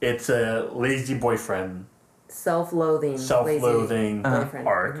it's a lazy boyfriend, Self-loathing boyfriend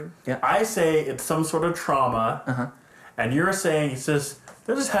arc. Yeah. I say it's some sort of trauma, and you're saying it's just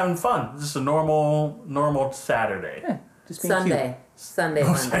they're just having fun. This is a normal Saturday. Yeah, just being Sunday. Sunday,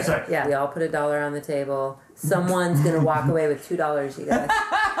 Monday. sorry. Yeah. We all put a dollar on the table. Someone's gonna walk away with $2, you guys.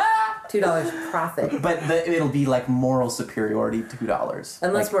 $2 profit. But it'll be like moral superiority $2.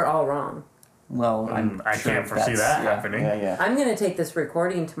 Unless we're all wrong. Well, I can't foresee that happening. Yeah. I'm going to take this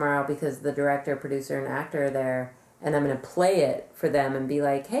recording tomorrow because the director, producer, and actor are there, and I'm going to play it for them and be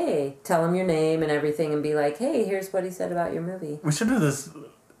like, hey, tell them your name and everything, and be like, hey, here's what he said about your movie. We should do this.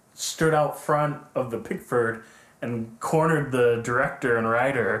 Stood out front of the Pickford and cornered the director and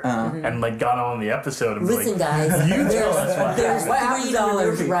writer and like got on the episode and Listen, be like, guys, you tell us what there's happened.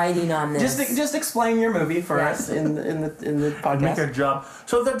 $3 riding on this. Just explain your movie for us in the podcast. Make our job.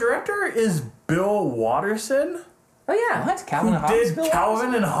 So the director is Bill Watterson. Oh yeah. What? Calvin and Who Hobbes? did Bill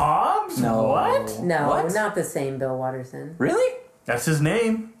Calvin and Hobbes? No. What? No, What? not the same Bill Watterson. Really? That's his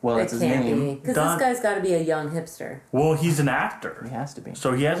name. Well, It that's his can't name. be. Because Don- this guy's got to be a young hipster. Well, he's an actor. He has to be.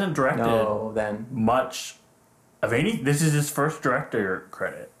 So he hasn't directed No, then. much of any. This is his first director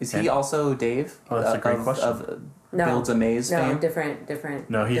credit. Is he And- also Dave? Oh, that's a great of, question. Of No. Builds a Maze No, fame? different.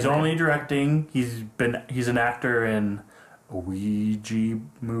 No, he's different. only directing. He's an actor in a Ouija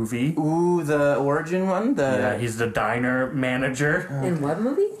movie. Ooh, the origin one? Yeah, he's the diner manager. In what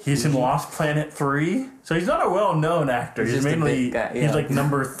movie? He's in Lost Planet 3. So he's not a well-known actor. He's He's just a mainly big guy, he's yeah. like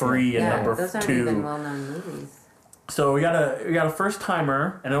number 3 and Yeah, number those aren't even 2. well-known movies. So we got a first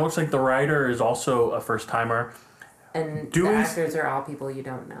timer, and it looks like the writer is also a first timer. And Doing- the actors are all people you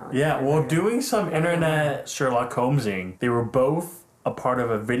don't know. Yeah, well, doing some internet Sherlock Holmesing. They were both a part of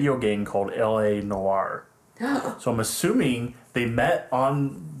a video game called L.A. Noire. So I'm assuming they met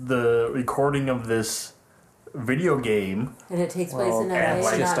on the recording of this video game And it takes place Well, in LA and and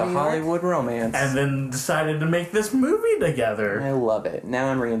like just not a New York. Hollywood romance. and then decided to make this movie together. I love it. Now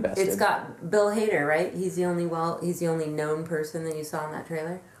I'm reinvested. It's got Bill Hader, right? He's the only known person that you saw in that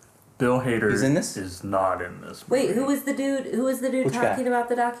trailer. Bill Hader He's in this? is not in this movie. Wait, who was the dude? Who was the dude Which guy? talking about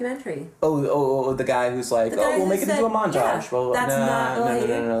the documentary? Oh, the guy who's like, The guy we'll who make it said- into a montage. yeah, Well, that's not Bill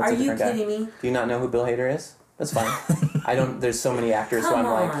Hader. That's Are a you different guy. kidding me? Do you not know who Bill Hader is? That's fine. I don't. There's so many actors, so Come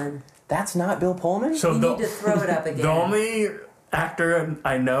I'm like, on. that's not Bill Pullman. So You need to throw it up again. The only actor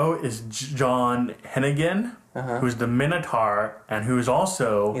I know is John Hennigan, who's the Minotaur, and who's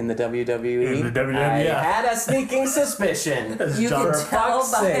also in the WWE. In the WWE, I yeah. had a sneaking suspicion. You John- can For tell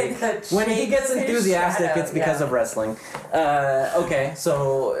fuck's by sake. the When he shape gets of his enthusiastic, shadow, it's because yeah. of wrestling. Okay,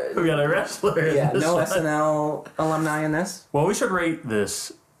 so we got a wrestler. in yeah, this no one. SNL alumni in this. Well, we should rate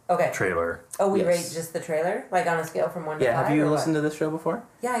this Okay. trailer. Oh, we Yes. rate just the trailer, like on a scale from 1 to Yeah, 5. have you or what? listened to this show before?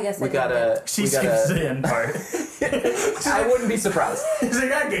 Yeah, I guess We I got did. a. She we got skips a. the end part. I wouldn't be surprised. He's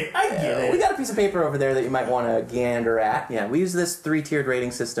like, I get it. We got a piece of paper over there that you might want to gander at. Yeah, we use this 3-tiered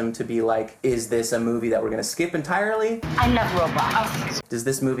rating system to be like, is this a movie that we're going to skip entirely? I love robots. Does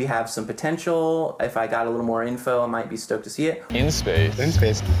this movie have some potential? If I got a little more info, I might be stoked to see it. In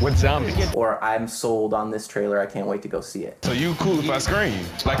space with zombies. Or I'm sold on this trailer, I can't wait to go see it. So you cool if I scream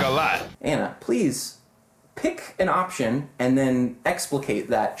like a lot. Anna, please pick an option and then explicate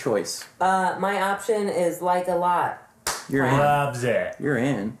that choice. My option is like a lot. You're in. Loves it. You're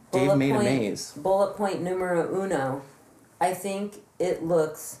in. Dave Bullet made a point- maze. Bullet point numero uno. I think it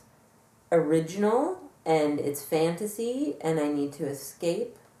looks original and it's fantasy, and I need to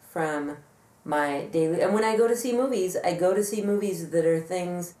escape from my daily. And when I go to see movies, I go to see movies that are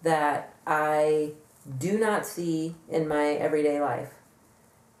things that I do not see in my everyday life.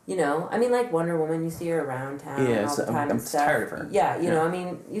 You know, I mean, like Wonder Woman, you see her around town Yeah, all the time I'm and stuff. tired of her. Yeah, you Yeah. know, I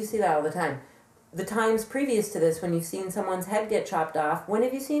mean, you see that all the time. The times previous to this, when you've seen someone's head get chopped off, when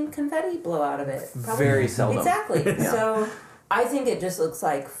have you seen confetti blow out of it? Very seldom. Exactly. Yeah. So I think it just looks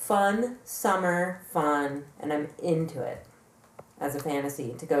like fun, summer fun, and I'm into it as a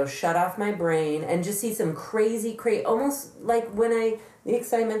fantasy to go shut off my brain and just see some crazy, almost like the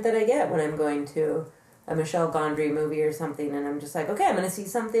excitement that I get when I'm going to a Michel Gondry movie or something, and I'm just like, okay, I'm going to see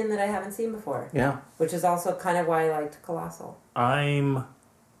something that I haven't seen before. Yeah. Which is also kind of why I liked Colossal. I'm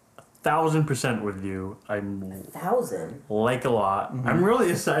 1,000% with you. I'm 1,000. like a lot. Mm-hmm. I'm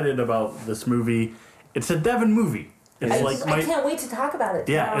really excited about this movie. It's a Devin movie. It's I can't wait to talk about it.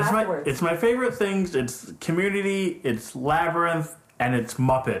 yeah, afterwards. it's my favorite things. It's Community, it's Labyrinth, and it's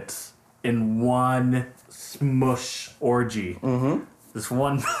Muppets in one smush orgy. Mm-hmm. This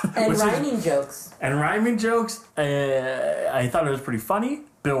one and which is- rhyming jokes. and rhyming jokes. I thought it was pretty funny.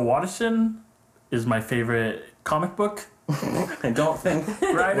 Bill Watterson is my favorite comic book I don't think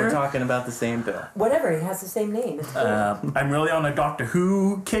writer. we're talking about the same Bill. Whatever, he has the same name. It's cool. I'm really on a Doctor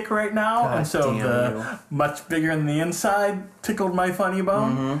Who kick right now, God and so damn the much bigger than the inside tickled my funny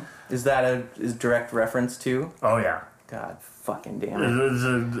bone. Is that a direct reference to? Oh yeah, God fucking damn it. it was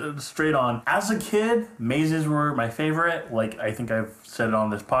a straight on. As a kid, mazes were my favorite. Like I think I've said it on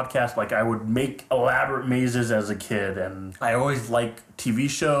this podcast. Like I would make elaborate mazes as a kid, and I always liked TV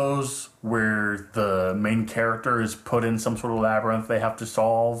shows where the main character is put in some sort of labyrinth they have to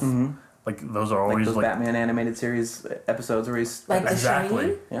solve. Like those are Like always those like Batman animated series episodes where he's Like The exactly.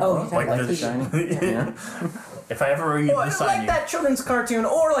 Shining? Yeah. Oh, you're Like talking about The TV. Shining. Yeah. if I ever read Well, The like Shining, that children's cartoon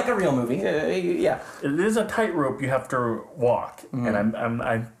or like a real movie. Yeah. it is a tightrope you have to walk, and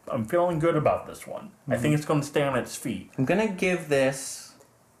I'm feeling good about this one. I think it's going to stay on its feet. I'm gonna give this.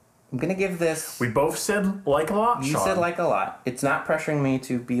 We both said like a lot. You Sean. said like a lot. It's not pressuring me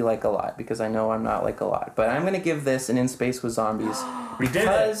to be like a lot because I know I'm not like a lot. But I'm gonna give this an In Space with Zombies. We did it.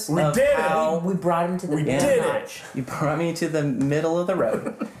 because We of did it. how We brought him to the We middle did notch. You brought me to the middle of the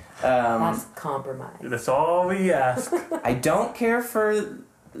road. That's compromise. That's all we ask. I don't care for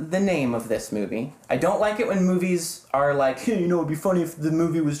the name of this movie. I don't like it when movies are like, hey, you know, it'd be funny if the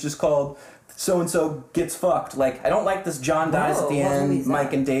movie was just called so-and-so Gets Fucked. Like, I don't like this John dies at the Whoa, what end, movie's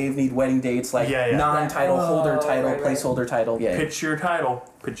Mike that? and Dave need wedding dates, like Yeah, yeah. non-title, Oh, holder title, right. placeholder title. Yeah. Pitch your title.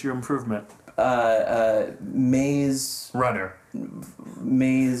 Pitch your improvement. Maze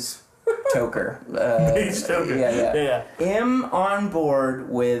Toker. Maze Toker. Yeah. Am on board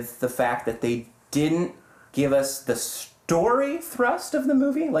with the fact that they didn't give us the story thrust of the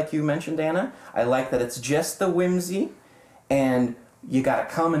movie, like you mentioned, Anna. I like that it's just the whimsy, and you gotta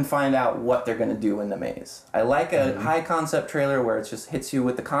come and find out what they're gonna do in the maze. I like a high concept trailer where it just hits you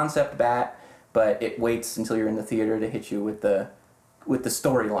with the concept bat, but it waits until you're in the theater to hit you with the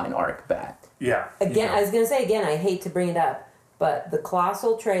storyline arc bat. Yeah. Again, I was going to say, I hate to bring it up, but the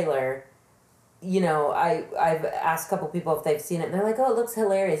Colossal trailer, you know, I've asked a couple people if they've seen it, and they're like, oh, it looks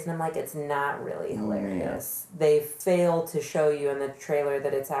hilarious. And I'm like, it's not really hilarious. They fail to show you in the trailer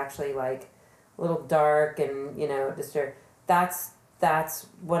that it's actually, like, a little dark and, you know, disturbed. That's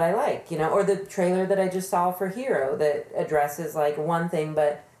what I like, you know? Or the trailer that I just saw for Hero that addresses, like, one thing,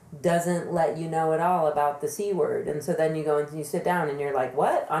 but doesn't let you know at all about the C word. And so then you go and you sit down and you're like,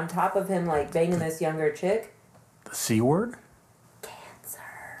 what? On top of him, like, banging this younger chick? The C word? Cancer.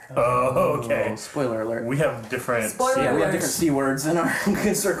 Oh, okay. Oh, spoiler alert. We have different. Spoiler Yeah, we have alert. different C words in our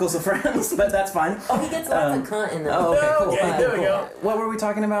good circles of friends, but that's fine. Oh, he gets lots of cunt in them. Oh, okay, cool. Okay, there we go. What were we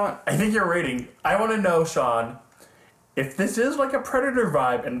talking about? I think you're rating. I want to know, Sean, if this is like a Predator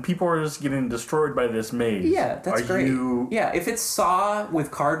vibe and people are just getting destroyed by this maze. Yeah, that's are great. You... Yeah, if it's Saw with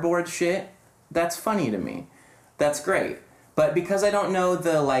cardboard shit, that's funny to me. That's great. But because I don't know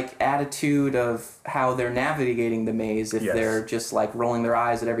the like attitude of how they're navigating the maze, if Yes. they're just like rolling their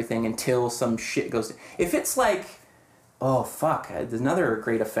eyes at everything until some shit goes. If it's like, oh fuck, there's another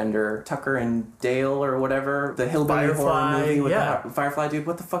great offender, Tucker and Dale or whatever, the hillbilly Firefly, horror movie with yeah. the Firefly dude.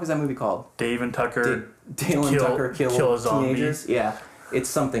 What the fuck is that movie called? Dave and Tucker. Dale and Tucker kill a zombie. teenagers. Yeah, it's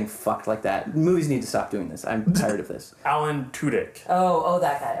something fucked like that. Movies need to stop doing this. I'm tired of this. Alan Tudyk. Oh,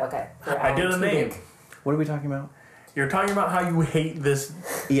 that guy. Okay. For I did a Alan name. Tudyk. What are we talking about? You're talking about how you hate this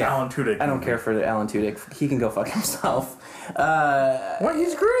Yeah, Alan Tudyk. I don't movie. care for Alan Tudyk. He can go fuck himself. What?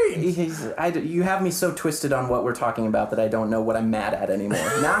 He's great. You have me so twisted on what we're talking about that I don't know what I'm mad at anymore.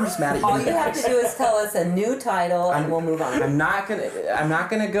 Now I'm just mad at you All you have guys. to do is tell us a new title and we'll move on. I'm not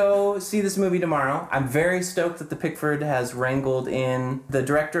gonna go see this movie tomorrow. I'm very stoked that the Pickford has wrangled in the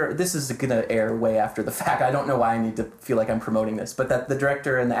director. This is gonna air way after the fact. I don't know why I need to feel like I'm promoting this, but that the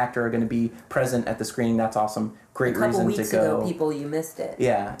director and the actor are gonna be present at the screening. That's awesome. Great A couple reason weeks to go. ago, people, you missed it.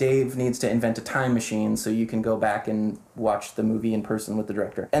 Yeah, Dave needs to invent a time machine so you can go back and watch the movie in person with the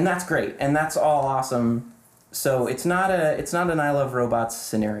director. And that's great. And that's all awesome. So it's not an I Love Robots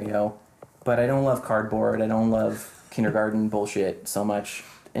scenario, but I don't love cardboard. I don't love kindergarten bullshit so much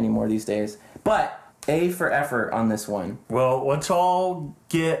anymore these days. But A for effort on this one. Well, let's all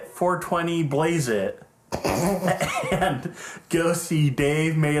get 420 Blaze It and go see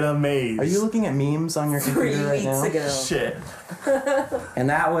Dave Made a Maze. Are you looking at memes on your 3 computer right weeks now? ago. Shit. And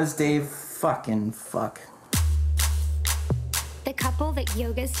that was Dave fucking fuck. The couple that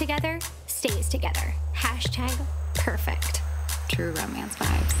yogas together stays together. Hashtag perfect. True romance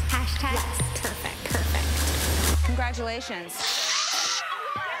vibes. Hashtag perfect. Congratulations.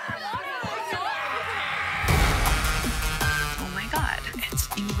 Oh my god, it's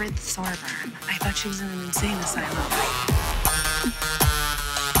Ingrid Thorburn. I thought she was in an insane asylum.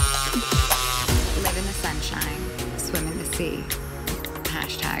 Live in the sunshine. Swim in the sea.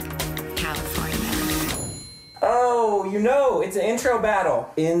 Hashtag California. Oh, you know, it's an intro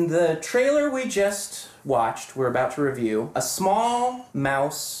battle. In the trailer we just watched, we're about to review, a small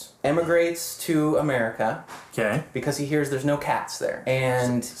mouse emigrates to America Okay. because he hears there's no cats there.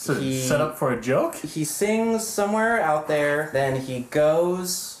 And So he set up for a joke? he sings somewhere out there, then he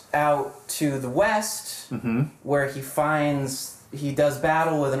goes out to the west where he does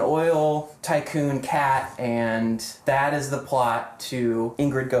battle with an oil tycoon cat, and that is the plot to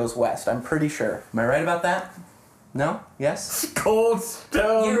Ingrid Goes West. I'm pretty sure. Am I right about that? No? Yes? Cold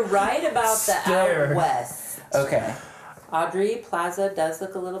Stone. You're right about the Stare. out west. Okay. Audrey Plaza does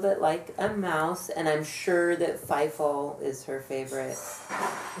look a little bit like a mouse, and I'm sure that Feifel is her favorite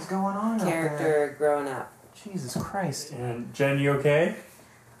What's going on character growing up. Jesus Christ. And Jen, you okay?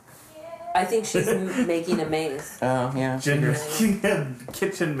 I think she's making a maze. Oh, yeah. Jen, you're making a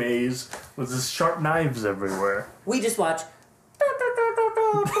kitchen maze with these sharp knives everywhere. We just watched.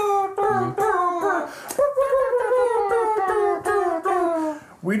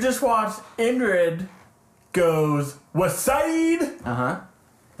 We just watched Ingrid Goes West Side. Uh-huh.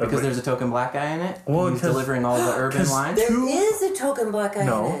 Because there's a token black guy in it? Well, He's delivering all the urban lines? There is a token black guy in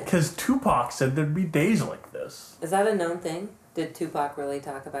No, it. because Tupac said there'd be days like this. Is that a known thing? Did Tupac really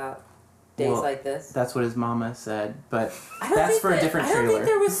talk about days like this? That's what his mama said, but I don't that's think for a different I don't trailer. think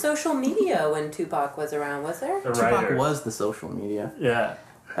there was social media when Tupac was around, was there? The Tupac writer. was the social media. Yeah.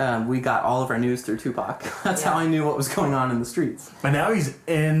 We got all of our news through Tupac. That's how I knew what was going on in the streets. But now he's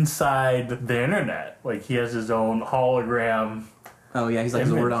inside the internet. Like, he has his own hologram. Oh, yeah, he's like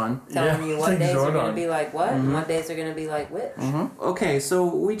Image. Zordon. Telling you it's what like days are going to Zordon. be like what, and what days are going to be like which. Okay,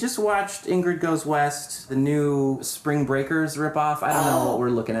 so we just watched Ingrid Goes West, the new Spring Breakers ripoff. I don't know what we're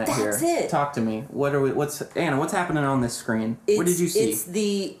looking at here. That's it. Talk to me. What's Anna, what's happening on this screen? What did you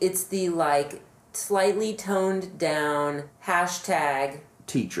see? It's the like slightly toned down hashtag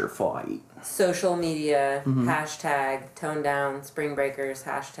Teacher fight. social media hashtag toned down Spring Breakers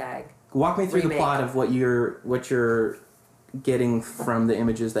hashtag. Walk me through remake. the plot of what you're getting from the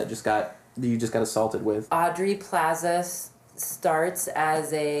images that you just got assaulted with. Audrey Plaza starts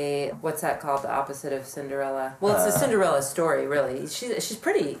as a, what's that called, the opposite of Cinderella? Well, it's a Cinderella story, really. She's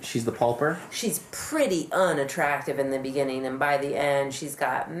pretty. She's the pulper. She's pretty unattractive in the beginning, and by the end, she's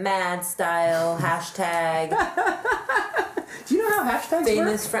got mad style hashtag Do you know how hashtags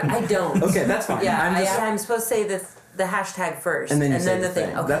famous work? friend. I don't. Okay, that's fine. Yeah, I'm I'm supposed to say the hashtag first, and then you say the the thing.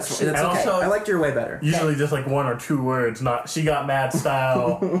 thing. Okay, That's shoot. And okay. also- I liked your way better. Usually just like one or two words, not she got mad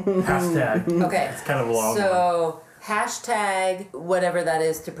style, hashtag. Okay, It's kind of a long one. so hashtag whatever that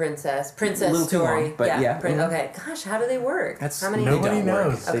is to princess Little too story. long, but yeah. Mhm. Okay, gosh, how do they work? That's how many? Nobody they don't work.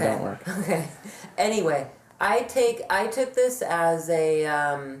 knows. They don't work. Okay. Anyway, I took this as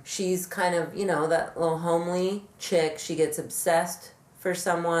a she's kind of, you know, that little homely chick. She gets obsessed for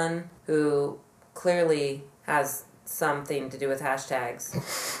someone who clearly has something to do with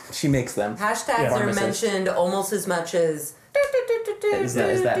hashtags. She makes them. Hashtags are Pharmacist. mentioned almost as much as Is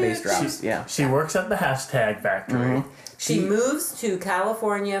that bass drops? Yeah. She works at the hashtag factory. She moves to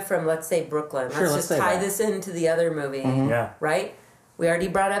California from, let's say, Brooklyn. Sure, Let's let's just say tie that. this into the other movie, Yeah. right? We already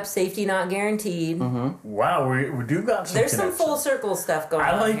brought up safety not guaranteed. Wow, we do got some There's some connections. full circle stuff going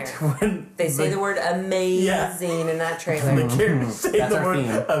I on liked here. when They say the word amazing in that trailer. the characters say That's the our word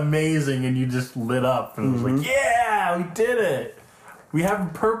theme. amazing and you just lit up and it was like, yeah, we did it. We have a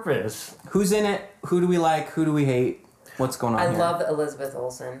purpose. Who's in it? Who do we like? Who do we hate? What's going on I here? love Elizabeth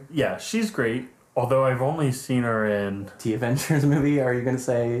Olsen. Yeah, she's great. Although I've only seen her in the Avengers movie. Are you going to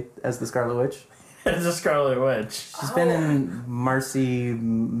say as the Scarlet Witch? as a Scarlet Witch. She's been in Marcy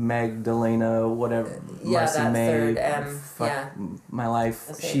Magdalena, whatever. Yeah, Marcy that May. third M, Fuck yeah. my life.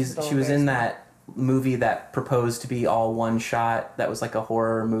 That's it, She Stolen was in Bears. that movie that proposed to be all one shot. That was like a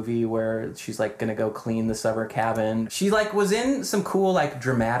horror movie where she's like gonna go clean the summer cabin. She like was in some cool like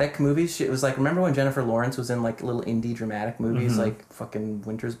dramatic movies. It was like, remember when Jennifer Lawrence was in like little indie dramatic movies like fucking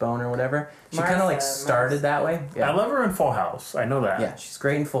Winter's Bone or whatever? She kind of like Martha, started that way. I Yeah. love her in Full House. I know that. Yeah, she's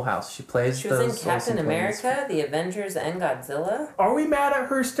great in Full House. She plays She was in those Captain Olsen twins. America, The Avengers, and Godzilla. Are we mad at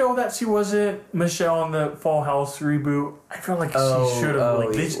her still that she wasn't Michelle in the Full House reboot? I feel like she should have.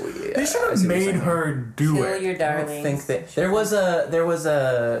 Like, they should I have see what you're made saying. her do Kill it. your I don't darlings. think that there was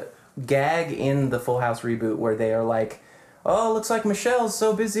a gag in the Full House reboot where they are like, oh, looks like Michelle's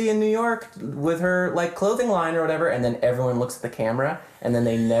so busy in New York with her like clothing line or whatever, and then everyone looks at the camera and then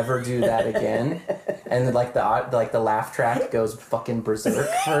they never do that again, and then, like the laugh track goes fucking berserk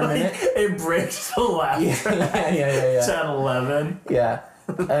for a minute. It breaks the laugh track. yeah. It's at 11. Yeah.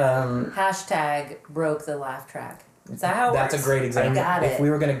 Hashtag broke the laugh track. Is that how it That's a works? great example. I got if it. we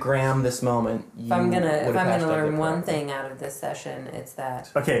were gonna Graham this moment, If I'm gonna would've hashtagged learn it one correctly. thing out of this session, it's that.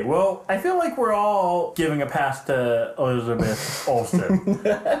 Okay, well, I feel like we're all giving a pass to Elizabeth Olsen.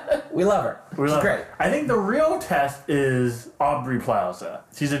 We love her. We She's love great. her. I think the real test is Aubrey Plaza.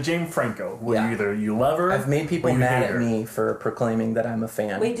 She's a James Franco. Where Yeah. either you love her, I've made people or you mad hate at her. me for proclaiming that I'm a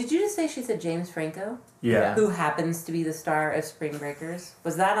fan. Wait, did you just say she's a James Franco? Yeah. Who happens to be the star of Spring Breakers?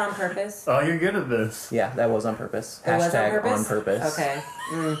 Was that on purpose? Oh, you're good at this. Yeah, that was on purpose. It was Hashtag on purpose. Okay.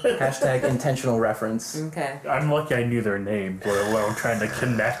 Hashtag intentional reference. Okay. I'm lucky I knew their names, let alone trying to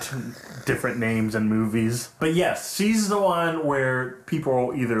connect different names and movies. But yes, she's the one where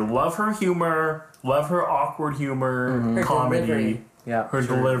people either love her humor, love her awkward humor, Her comedy, delivery. Yeah, her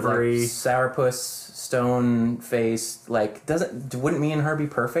delivery. like, sourpuss, stone face. Like, wouldn't me and her be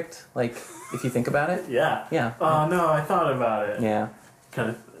perfect? Like, if you think about it. Yeah. Yeah. Oh no, I thought about it. Yeah. Kind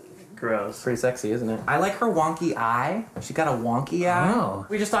of gross. Pretty sexy, isn't it? I like her wonky eye. She got a wonky eye. Oh.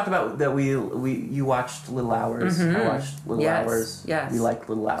 We just talked about that. You watched Little Hours. I watched Little Yes, Hours. yes. You liked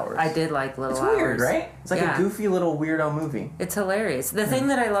Little Hours. I did like Little It's Hours. weird, right? It's like Yeah. a goofy little weirdo movie. It's hilarious. The thing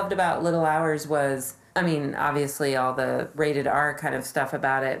that I loved about Little Hours was I mean, obviously all the rated R kind of stuff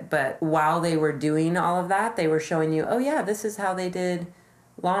about it, but while they were doing all of that, they were showing you, oh yeah, this is how they did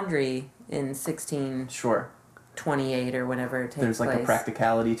laundry in 1628 Sure. or whenever it takes There's like place. a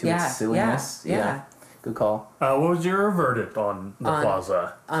practicality to its silliness. Yeah. Good call. What was your verdict on the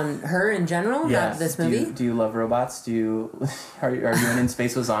Plaza? On her in general, Yes. not this movie. Do you love robots? Are you in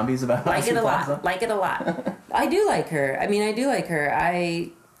space with zombies about Like it a Plaza? lot. Like it a lot. I do like her. I mean, I do like her.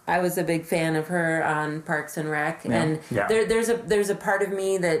 I was a big fan of her on Parks and Rec, and there's a part of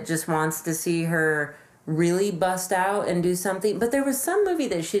me that just wants to see her really bust out and do something. But there was some movie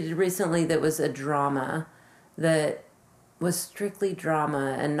that she did recently that was a drama that was strictly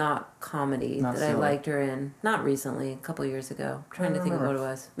drama and not comedy Not that I silly. liked her in. Not recently, a couple years ago. I'm trying to think of what it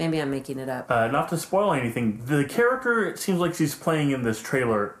was. Maybe I'm making it up. Not to spoil anything, the character it seems like she's playing in this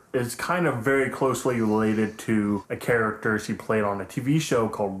trailer is kind of very closely related to a character she played on a TV show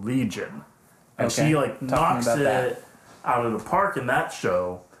called Legion. And Okay. she like knocks about it that. out of the park in that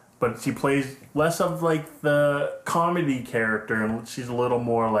show, but she plays less of like the comedy character and she's a little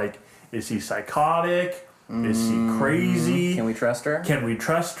more like, is she psychotic? Is she crazy? Can we trust her? Can we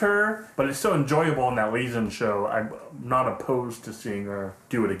trust her? But it's so enjoyable in that Legion show. I'm not opposed to seeing her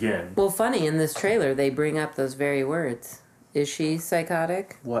do it again. Well, funny, in this trailer, they bring up those very words. Is she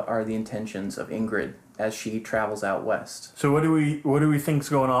psychotic? What are the intentions of Ingrid as she travels out west? So what do we think's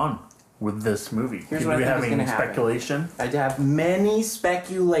going on with this movie? Here's Do what we I have think is any gonna happen. speculation? I have many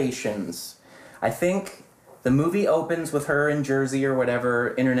speculations. I think the movie opens with her in Jersey or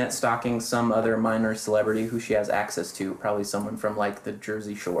whatever, internet stalking some other minor celebrity who she has access to, probably someone from like the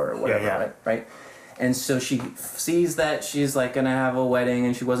Jersey Shore or whatever, Yeah. right? And so she sees that she's like gonna have a wedding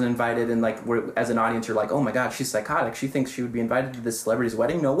and she wasn't invited, and like as an audience you're like, oh my god, she's psychotic. She thinks she would be invited to this celebrity's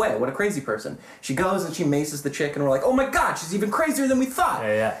wedding? No way, what a crazy person. She goes and she maces the chick and we're like, oh my god, she's even crazier than we thought.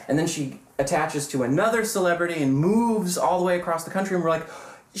 Yeah. And then she attaches to another celebrity and moves all the way across the country and we're like,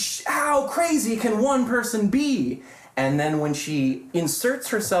 how crazy can one person be? And then when she inserts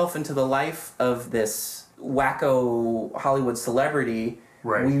herself into the life of this wacko Hollywood celebrity,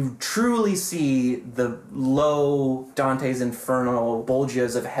 Right. we truly see the low Dante's Inferno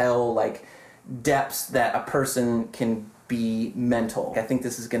bulges of hell, like depths that a person can be mental. I think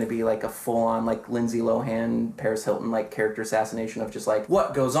this is going to be like a full-on like Lindsay Lohan, Paris Hilton like character assassination of just like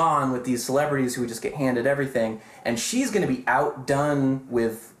what goes on with these celebrities who just get handed everything, and she's going to be outdone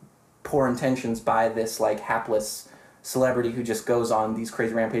with poor intentions by this like hapless celebrity who just goes on these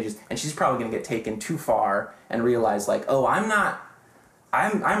crazy rampages, and she's probably going to get taken too far and realize like, oh,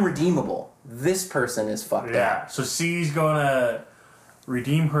 I'm redeemable. This person is fucked up. Yeah. So she's gonna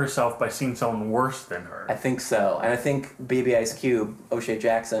redeem herself by seeing someone worse than her. I think so. And I think Baby Ice Cube, O'Shea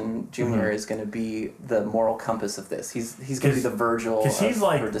Jackson junior is going to be the moral compass of this. He's going to be the Virgil Because he's of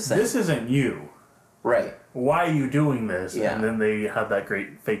like, her descent. this isn't you. Right. Why are you doing this? Yeah. And then they have that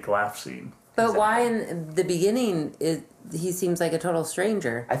great fake laugh scene. But why in the beginning he seems like a total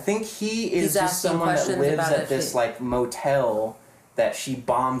stranger? I think he is He's just asking someone that questions lives about at it. this like motel that she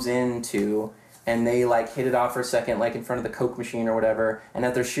bombs into, and they like hit it off for a second, like in front of the Coke machine or whatever. And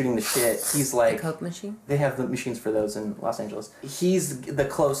as they're shooting the shit, he's like, The Coke machine? They have the machines for those in Los Angeles. He's the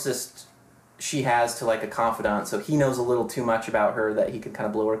closest she has to like a confidant, so he knows a little too much about her that he could kind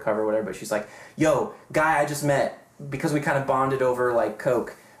of blow her cover or whatever. But she's like, yo, guy I just met, because we kind of bonded over like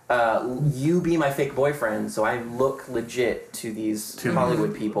Coke, you be my fake boyfriend, so I look legit to these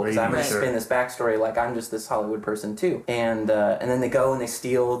Hollywood people, because I'm going to Sure. spin this backstory like I'm just this Hollywood person too. And then they go and they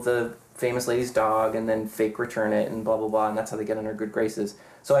steal the famous lady's dog and then fake return it and blah blah blah, and that's how they get in her good graces.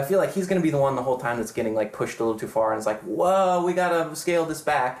 So I feel like he's going to be the one the whole time that's getting like pushed a little too far, and it's like, whoa, we gotta scale this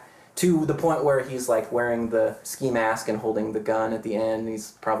back, to the point where he's like wearing the ski mask and holding the gun at the end.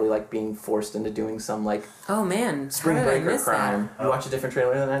 He's probably like being forced into doing some like Oh man, spring how did I breaker miss crime. that? You watch a different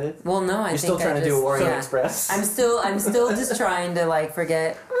trailer than I did? Well, no, You're I think still trying I to just, do Orient yeah. Express. I'm still just trying to like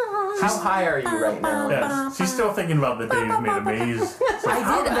forget. How high are you right now? Yeah, she's still thinking about the day we made a maze. It's like,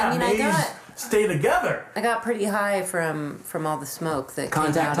 how I did. did I that mean, I maze got stay together? I got pretty high from all the smoke that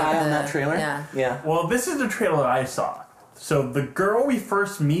Contact came out high of on the, that trailer? Yeah. Yeah. Well, this is the trailer I saw. So the girl we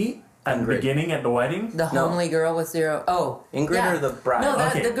first meet at the Ingrid. beginning at the wedding. The No. homely girl with zero. Oh, Ingrid yeah. or the bride? No,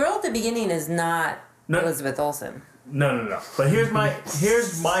 Okay. the girl at the beginning is not No. Elizabeth Olsen. No. But here's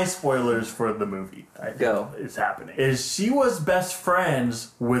my spoilers for the movie. I think Go. It's happening. Is she was best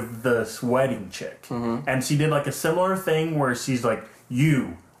friends with this wedding chick, and she did like a similar thing where she's like,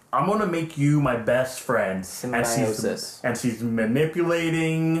 I'm gonna make you my best friend, Symbiosis. and she's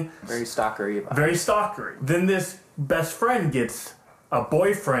manipulating, Very stalkery. very stalkery. Then this best friend gets a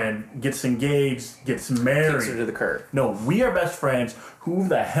boyfriend gets engaged, gets married. Takes her to the curb. No, we are best friends. Who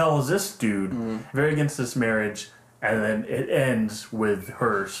the hell is this dude? Very against this marriage. And then it ends with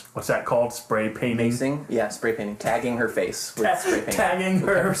her, what's that called? Spray painting? Facing? Yeah, spray painting. Tagging her face with spray paint. Tagging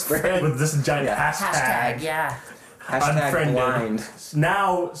her spray. with this giant hashtag. Yeah. Hashtag Unfriended. blind.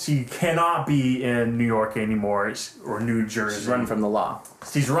 Now she cannot be in New York anymore, or New Jersey. She's running from the law.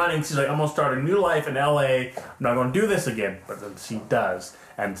 She's running. She's like, I'm going to start a new life in LA. I'm not going to do this again. But then she does.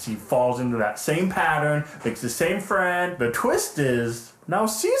 And she falls into that same pattern, makes the same friend. The twist is, now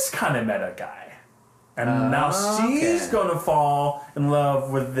she's kind of met a guy. And now she's going to fall in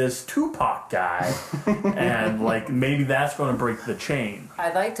love with this Tupac guy. And, like, maybe that's going to break the chain.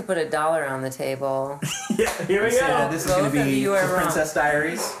 I'd like to put $1 on the table. Yeah, here we go. This is going to Both of be you are the wrong. Princess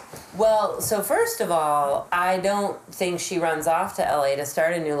Diaries. Well, so first of all, I don't think she runs off to LA to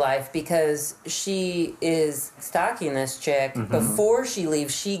start a new life because she is stalking this chick. Before she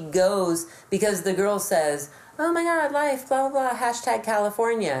leaves, she goes because the girl says, "Oh my God, life, blah, blah, blah, hashtag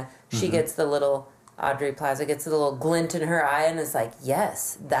California." She gets the little, Audrey Plaza gets a little glint in her eye and is like,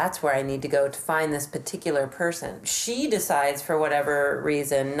 yes, that's where I need to go to find this particular person. She decides, for whatever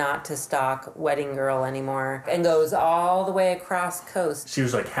reason, not to stalk Wedding Girl anymore and goes all the way across coast. She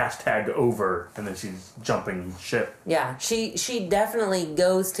was like hashtag over, and then she's jumping ship. Yeah, she definitely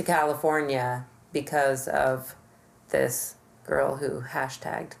goes to California because of this girl who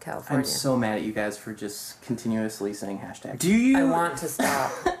hashtagged California. I'm so mad at you guys for just continuously saying hashtag. Do you? I want to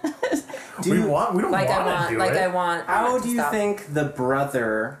stop. We don't want to do it. How do you think the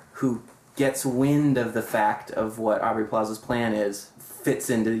brother who gets wind of the fact of what Aubrey Plaza's plan is fits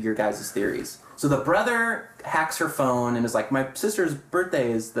into your guys' theories? So the brother hacks her phone and is like, my sister's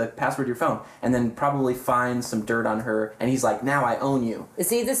birthday is the password to your phone, and then probably finds some dirt on her, and he's like, now I own you. Is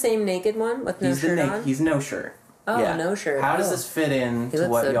he the same naked one with no shirt on? He's no shirt. Oh, Yeah. no shirt. How does Oh. this fit in He to looks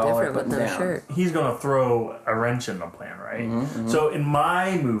what so y'all are different with putting no down? shirt. He's gonna throw a wrench in the plan, right? So in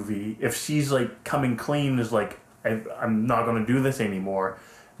my movie, if she's like coming clean, is like, I'm not gonna do this anymore.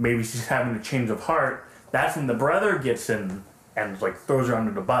 Maybe she's having a change of heart. That's when the brother gets in and like throws her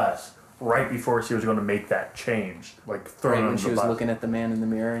under the bus right before she was going to make that change, like throw her Right when under she the was bus. looking at the man in the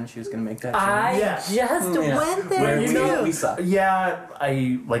mirror and she was going to make that I change. just went there Where too. we suck. Yeah,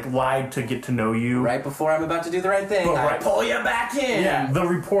 I like lied to get to know you. Right before I'm about to do the right thing, But I right- pull you back in. Yeah, the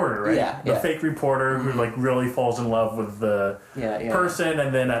reporter, right? Yeah, the yeah. fake reporter who like really falls in love with the person,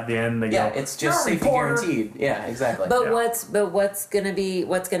 and then at the end they Yeah, go, it's just "You're a safety reporter." guaranteed. Yeah, exactly. But what's gonna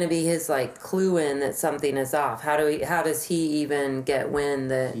be his like clue in that something is off? How does he even get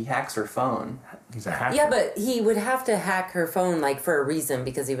wind that he hacks her phone? He's a hacker. Yeah, but he would have to hack her phone like for a reason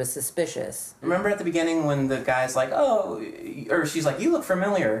because he was suspicious. Remember at the beginning when the guy's like, oh, or she's like, you look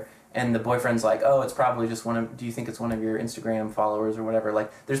familiar. And the boyfriend's like, oh, it's probably just do you think it's one of your Instagram followers or whatever?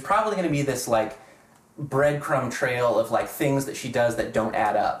 Like, there's probably going to be this, like, breadcrumb trail of, like, things that she does that don't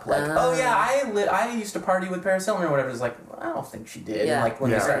add up. Like, oh, yeah, I used to party with Paris Hilton or whatever. It's like, well, I don't think she did. Yeah. And, like,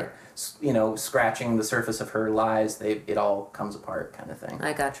 when Yeah. they start, scratching the surface of her lies, it all comes apart kind of thing.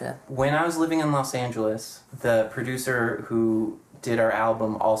 I gotcha. When I was living in Los Angeles, the producer who did our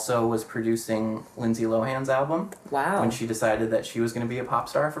album also was producing Lindsay Lohan's album. Wow. When she decided that she was going to be a pop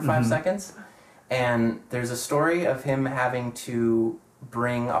star for 5 seconds. And there's a story of him having to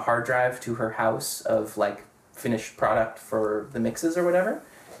bring a hard drive to her house of like finished product for the mixes or whatever.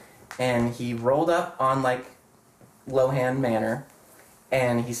 And he rolled up on like Lohan Manor.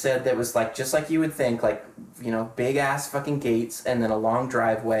 And he said that was like, just like you would think, like, big ass fucking gates and then a long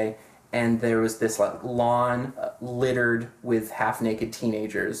driveway. And there was this like lawn littered with half-naked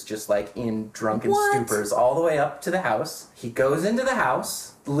teenagers just like in drunken stupors all the way up to the house. He goes into the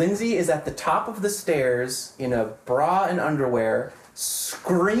house. Lindsay is at the top of the stairs in a bra and underwear,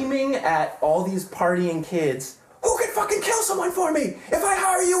 screaming at all these partying kids, who can fucking kill someone for me? If I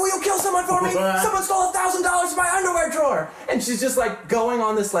hire you, will you kill someone for me? Someone stole $1,000 from my underwear drawer. And she's just like going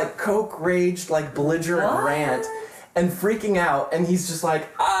on this like coke-raged, like belligerent rant and freaking out. And he's just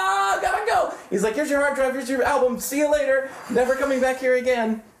like, gotta go. He's like, here's your hard drive, here's your album, see you later. Never coming back here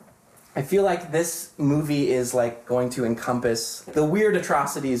again. I feel like this movie is like going to encompass the weird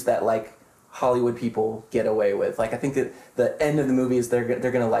atrocities that like Hollywood people get away with. Like I think that the end of the movie is they're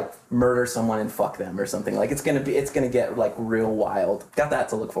gonna like murder someone and fuck them or something. Like it's gonna get like real wild. Got that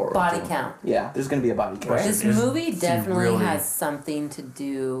to look forward to. Body count. Yeah, there's gonna be a body count. This movie definitely really- has something to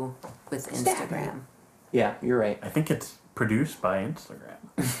do with Instagram. Yeah, you're right. I think it's produced by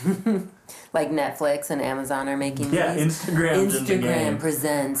Instagram. Like Netflix and Amazon are making Yeah, movies. Instagram's in the Instagram game.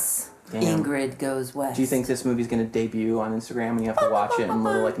 presents Damn. Ingrid Goes West. Do you think this movie's going to debut on Instagram and you have to watch it in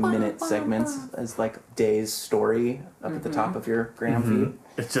little like minute segments as like Day's story up at the top of your gram feed?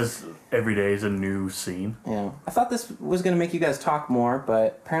 It's just every day is a new scene. Yeah. I thought this was going to make you guys talk more,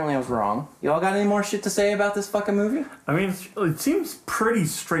 but apparently I was wrong. Y'all got any more shit to say about this fucking movie? I mean, it seems pretty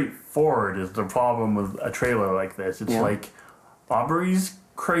straightforward is the problem with a trailer like this. It's like, Aubrey's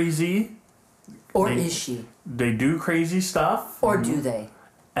crazy. Or is she? They do crazy stuff. Or do they?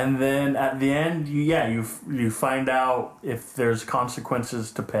 And then at the end, you find out if there's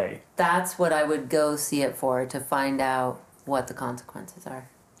consequences to pay. That's what I would go see it for, to find out what the consequences are.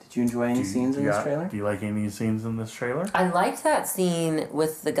 Did you enjoy any scenes in this trailer? Do you like any scenes in this trailer? I liked that scene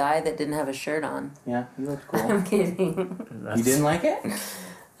with the guy that didn't have a shirt on. Yeah, he looked cool. I'm kidding. You didn't like it?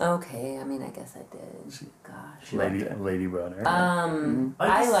 Okay, I mean, I guess I did. Gosh. Lady Runner.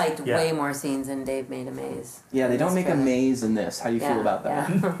 I liked way more scenes in Dave Made a Maze. Yeah, they don't make a maze in this. How do you feel about that?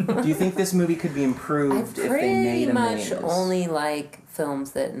 Yeah. Do you think this movie could be improved I if they made a maze? pretty much only like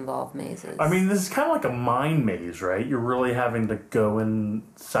films that involve mazes. I mean, this is kind of like a mind maze, right? You're really having to go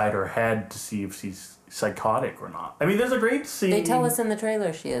inside her head to see if she's psychotic or not. I mean, there's a great scene. They tell us in the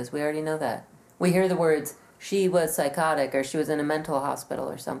trailer she is. We already know that. We hear the words, she was psychotic, or she was in a mental hospital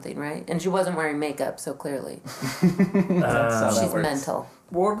or something, right? And she wasn't wearing makeup, so clearly. She's mental.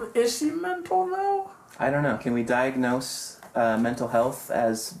 Well, is she mental, though? I don't know. Can we diagnose mental health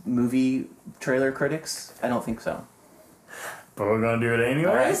as movie trailer critics? I don't think so. But we're going to do it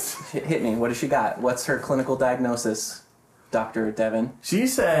anyways. All right. Hit me. What does she got? What's her clinical diagnosis, Dr. Devin? She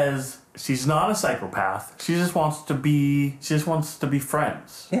says she's not a psychopath. She just wants to be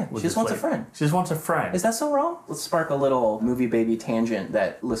friends. Yeah, she just wants a friend. She just wants a friend. Is that so wrong? Let's spark a little movie baby tangent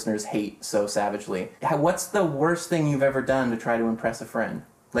that listeners hate so savagely. What's the worst thing you've ever done to try to impress a friend?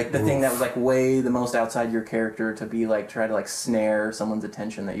 Like the thing that was like way the most outside your character to be like try to like snare someone's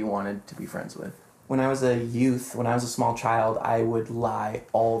attention that you wanted to be friends with. When I was a small child, I would lie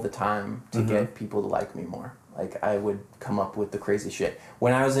all the time to get people to like me more. Like I would come up with the crazy shit.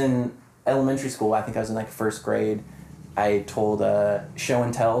 When I was in elementary school, I think I was in like first grade, I told a show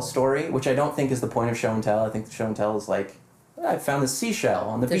and tell story, which I don't think is the point of show and tell. I think the show and tell is like, I found this seashell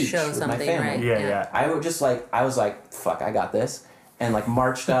on the beach show with my something, family. right? Yeah. I was like, fuck, I got this. And like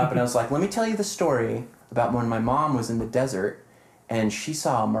marched up and I was like, let me tell you the story about when my mom was in the desert and she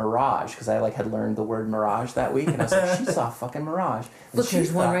saw a mirage, because I like had learned the word mirage that week, and I was like, she saw a fucking mirage. And Look,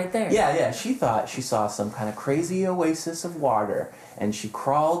 there's one right there. Yeah, she thought she saw some kind of crazy oasis of water, and she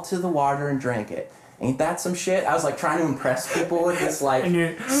crawled to the water and drank it. Ain't that some shit? I was like trying to impress people with this like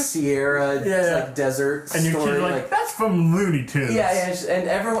Sierra like desert and story. And your kid like, that's from Looney Tunes. Yeah, and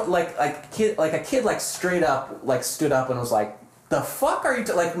everyone like a kid straight up like stood up and was like, the fuck are you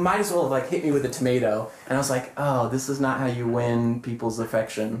like might as well have like hit me with a tomato. And I was like, oh, this is not how you win people's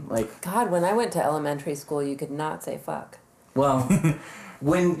affection. Like, God, when I went to elementary school, you could not say fuck. Well,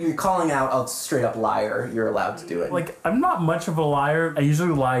 when you're calling out a straight up liar, you're allowed to do it. Like, I'm not much of a liar. I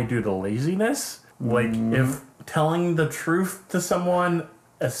usually lie due to laziness. Like, if telling the truth to someone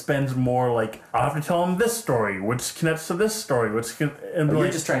spends more, like, I have to tell them this story, which connects to this story, and you're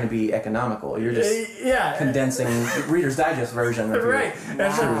just trying to be economical. You're just condensing Reader's Digest version of right. Your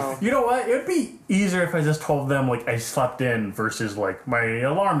And so, you know what? It would be easier if I just told them, like, I slept in versus, like, my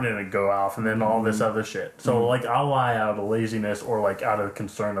alarm didn't go off and then all this other shit. So, like, I'll lie out of laziness or, like, out of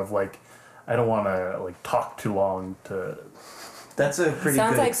concern of, like, I don't want to, like, talk too long to... That's a pretty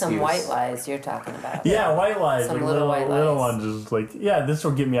Sounds good like excuse. some white lies you're talking about. Yeah, white lies. Some like little white little lies. ones is like, yeah, this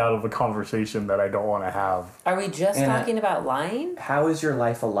will get me out of a conversation that I don't want to have. Are we just Anna, talking about lying? How is your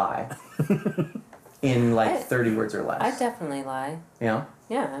life a lie? In like 30 words or less. I definitely lie. Yeah?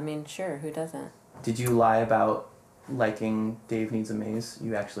 Yeah, I mean, sure, who doesn't? Did you lie about liking Dave Needs a Maze?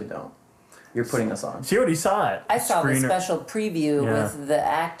 You actually don't. You're putting us on. She already saw it. I saw the special preview with the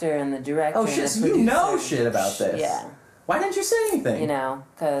actor and the director. Oh, shit, and the so you producer. know shit about this. Yeah. Why didn't you say anything? You know,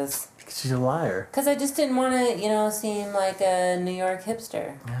 because she's a liar. Because I just didn't want to, you know, seem like a New York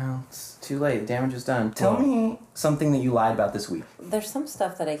hipster. No, it's too late. The damage is done. Tell me something that you lied about this week. There's some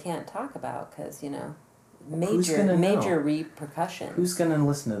stuff that I can't talk about because, you know, Who's gonna major know? Repercussions. Who's going to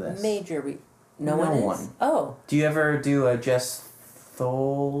listen to this? No one is? Oh. Do you ever do a Jess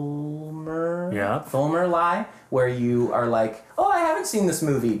Tholmer? Yeah. Tholmer lie? Where you are like, oh, I haven't seen this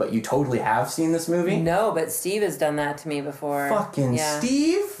movie, but you totally have seen this movie? No, but Steve has done that to me before. Fucking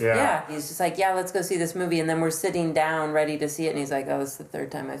Steve? Yeah. He's just like, yeah, let's go see this movie. And then we're sitting down ready to see it. And he's like, oh, it's the third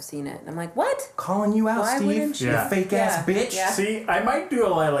time I've seen it. And I'm like, what? Calling you out, Why Steve? wouldn't you? You fake ass bitch. Yeah. See, I might do a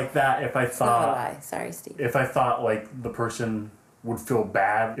lie like that if I It's not a thought... lie. Sorry, Steve. If I thought, like, the person would feel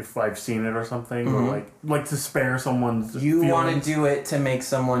bad if I've seen it or something, or like to spare someone's You want feelings. to do it to make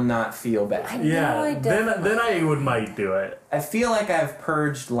someone not feel bad. Yeah, then I might do it. I feel like I've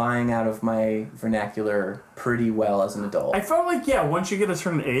purged lying out of my vernacular pretty well as an adult. I felt like, once you get a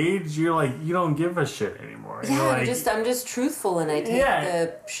certain age, you're like, you don't give a shit anymore. Yeah, You're like, I'm just truthful and I take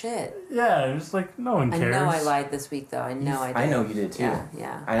the shit. Yeah, just like, no one cares. I know I lied this week, though. I know I did. I know you did, too.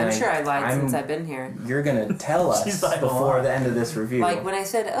 Yeah. I'm sure I lied since I've been here. You're going to tell us before the end of this review. Like when I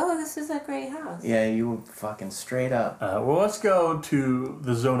said, oh, this is a great house. Yeah, you fucking straight up. Well, let's go to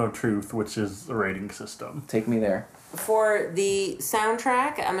the zone of truth, which is the rating system. Take me there. For the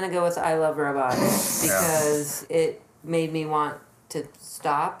soundtrack, I'm going to go with I Love Robots because it made me want to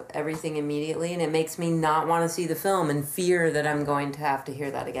stop everything immediately, and it makes me not want to see the film and fear that I'm going to have to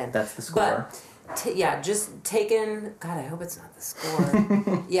hear that again. That's the score. But just taking... God, I hope it's not the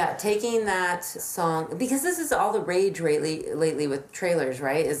score. Taking that song... Because this is all the rage lately with trailers,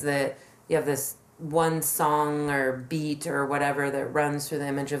 right? Is that you have this one song or beat or whatever that runs through the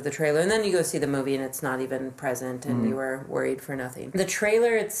image of the trailer, and then you go see the movie and it's not even present and you were worried for nothing. The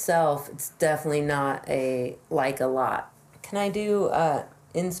trailer itself, it's definitely not a lot. Can I do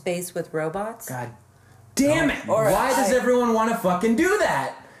In Space with Robots? God damn it! Why does everyone want to fucking do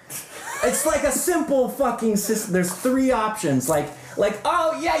that? It's like a simple fucking system. There's 3 options. Like,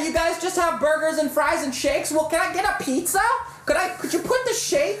 oh yeah, you guys just have burgers and fries and shakes. Well, can I get a pizza? Could you put the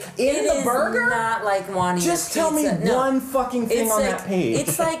shake in the burger? It's not like wanting Just a tell me pizza. one fucking thing on that page.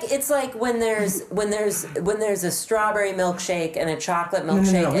 It's like when there's a strawberry milkshake and a chocolate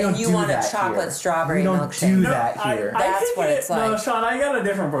milkshake, we don't and you do want a that chocolate here. strawberry We don't milkshake. do that here. That's what it's like. No, Sean, I got a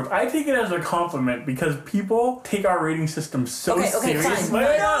different approach. I take it as a compliment because people take our rating system so Okay, serious. fine.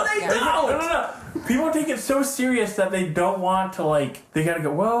 No, they don't. No. People take it so serious that they don't want to, they gotta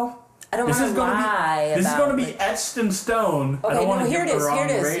go, well... I don't want to lie This is about going to be etched in stone. Okay, I don't want to here give the wrong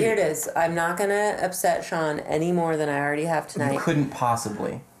rating. Here it is. I'm not going to upset Sean any more than I already have tonight. You couldn't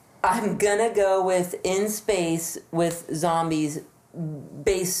possibly. I'm going to go with In Space with Zombies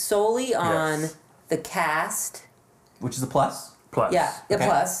based solely on the cast. Which is a plus? Plus. Yeah, a Okay.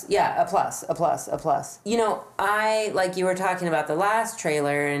 plus. Yeah, a plus. You know, like you were talking about the last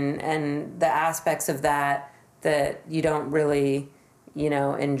trailer and the aspects of that you don't really...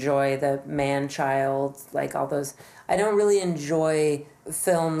 enjoy the man-child, like all those. I don't really enjoy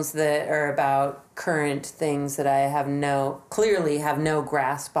films that are about current things that I clearly have no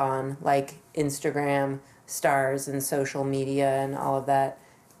grasp on, like Instagram stars and social media and all of that.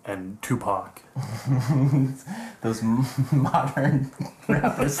 And Tupac. Those modern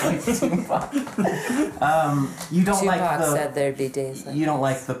rappers like Tupac. You don't Tupac said there'd be days like you don't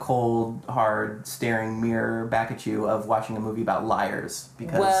like the cold, hard, staring mirror back at you of watching a movie about liars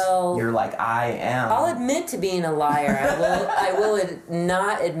because you're like, I am. I'll admit to being a liar. I will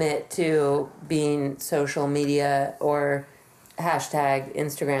not admit to being social media or hashtag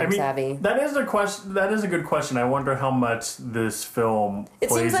Instagram savvy. That is a question. That is a good question. I wonder how much this film.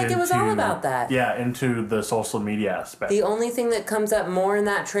 It seems like it was all about that. Yeah, into the social media aspect. The only thing that comes up more in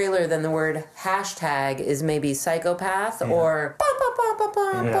that trailer than the word hashtag is maybe psychopath or.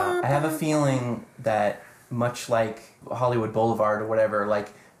 I have a feeling that much like Hollywood Boulevard or whatever,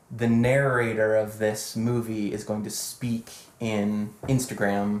 like the narrator of this movie is going to speak in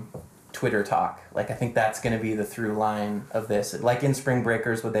Instagram, Twitter talk. Like, I think that's going to be the through line of this. Like in Spring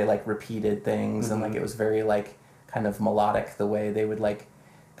Breakers, where they like repeated things and like it was very like kind of melodic the way they would like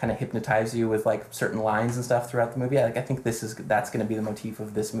kind of hypnotize you with like certain lines and stuff throughout the movie. I think that's going to be the motif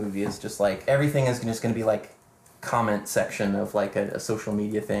of this movie. Is just like everything is just going to be like comment section of like a social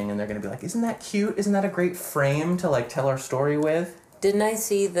media thing, and they're going to be like, isn't that cute? Isn't that a great frame to like tell our story with? Didn't I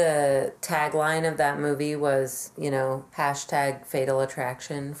see the tagline of that movie was, hashtag Fatal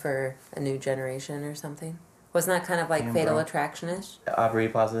Attraction for a new generation or something? Wasn't that kind of like Fatal Attraction-ish? Aubrey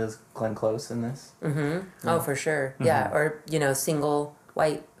Plaza is Glenn Close in this. Mm-hmm. Oh, for sure. Mm-hmm. Yeah, or, single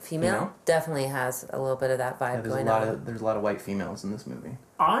white female. Definitely has a little bit of that vibe going on. There's a lot of white females in this movie.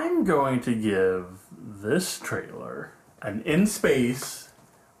 I'm going to give this trailer an In Space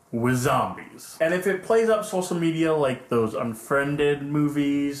with zombies. And if it plays up social media like those Unfriended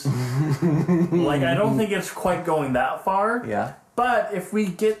movies, I don't think it's quite going that far. Yeah. But if we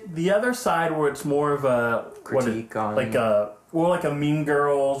get the other side where it's more of a critique on like a Mean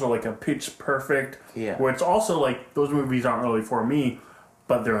Girls or like a Pitch Perfect, where it's also like those movies aren't really for me,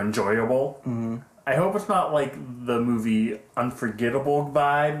 but they're enjoyable. Mm-hmm. I hope it's not like the movie Unforgettable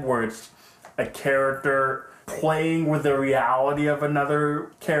vibe where it's a character playing with the reality of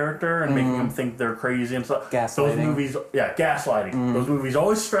another character and making them think they're crazy and stuff. Gaslighting. Those movies, gaslighting. Those movies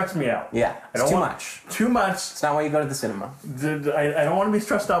always stress me out. Yeah, I don't it's too want much. Too much. It's not why you go to the cinema. I don't want to be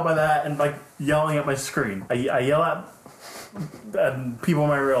stressed out by that and like yelling at my screen. I yell at people in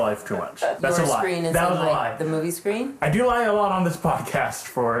my real life too much. That's Your a lie. screen is That in, was a like, lie. the movie screen? I do lie a lot on this podcast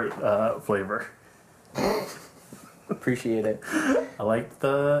for flavor. Appreciate it. I liked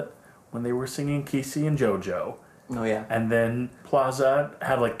when they were singing Casey and JoJo. Oh yeah. And then Plaza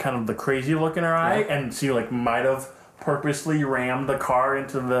had like kind of the crazy look in her eye, and she like might have purposely rammed the car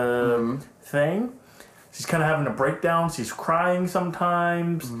into the thing. She's kind of having a breakdown. She's crying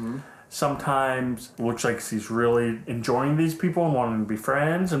sometimes. Sometimes looks like she's really enjoying these people and wanting to be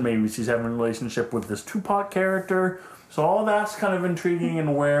friends, and maybe she's having a relationship with this Tupac character. So all that's kind of intriguing,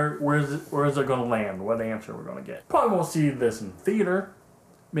 and where is it going to land? What answer we're going to get? Probably won't see this in theater.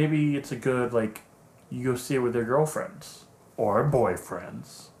 Maybe it's a good like you go see it with your girlfriends or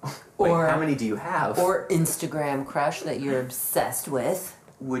boyfriends. Wait, Or- how many do you have? Or Instagram crush that you're obsessed with.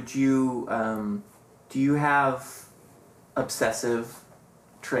 Would you, do you have obsessive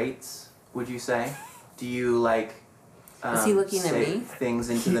traits, would you say? Do you, like, Is he looking at say me? things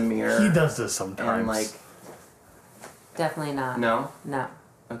into the mirror? He does this sometimes. And, like, Definitely not. no? No.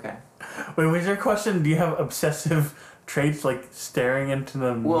 Okay. Wait, was your question? Do you have obsessive traits like staring into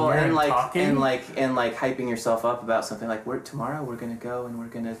the Well, mirror and like, talking? and like hyping yourself up about something like, tomorrow we're gonna go and we're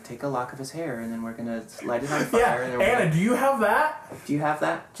gonna take a lock of his hair and then we're gonna light it on fire. Yeah, and then we're Anna, gonna... do you have that? Do you have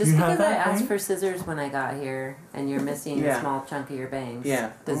that? Just You have because I that asked thing? for scissors when I got here and you're missing Yeah. a small chunk of your bangs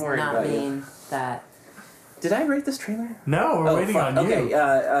Yeah, does I'm worried not about you. mean that. Did I rate this trailer? No, we're waiting on Okay,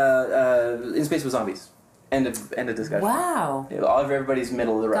 you. In Space with Zombies. End of discussion. Wow. All of everybody's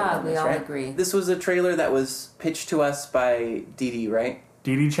middle of the road. God, on we this, all right? agree. This was a trailer that was pitched to us by Dee Dee, right?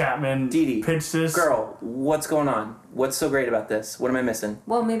 Dee Dee Chapman Dee Dee, pitched this. girl, what's going on? What's so great about this? What am I missing?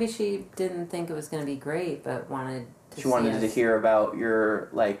 Well, maybe she didn't think it was going to be great, but wanted to She wanted see to hear about your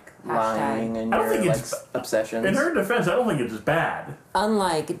like Hashtag. lying and I don't your think like it's- obsessions. In her defense, I don't think it's bad.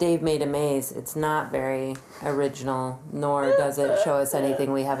 Unlike Dave Made a Maze, it's not very original, nor does it show us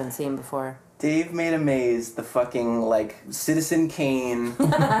anything we haven't seen before. Dave Made a Maze, the fucking like Citizen Kane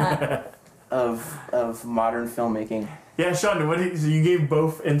of modern filmmaking. Yeah, Sean, so you gave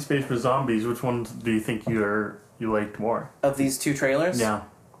both In Space with Zombies. Which ones do you think you liked more? Of these two trailers? Yeah.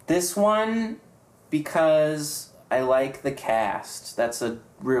 This one, because I like the cast. That's a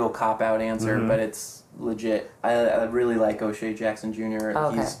real cop-out answer, but it's legit. I really like O'Shea Jackson Jr.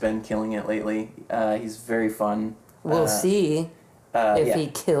 Okay. He's been killing it lately. He's very fun. We'll see if yeah. he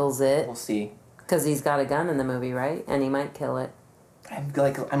kills it, We'll see. because he's got a gun in the movie, right? And he might kill it.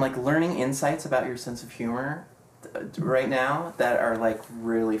 I'm like learning insights about your sense of humor right now that are like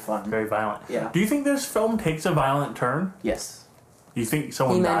really fun. Very violent. Yeah. Do you think this film takes a violent turn? Yes. Do you think He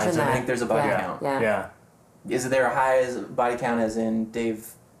someone dies mentioned in I that. it? think there's a body Yeah. count. Yeah. Yeah. Is there a high body count as in Dave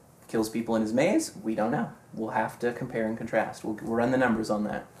kills people in his maze? We don't know. We'll have to compare and contrast. We'll run the numbers on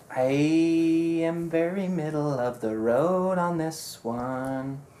that. I am very middle of the road on this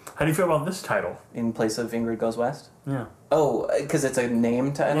one. How do you feel about this title? In place of Ingrid Goes West? Yeah. Oh, because it's a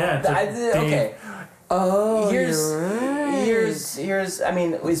name title? Yeah, it's a okay. Oh, Here's, you're right. here's, I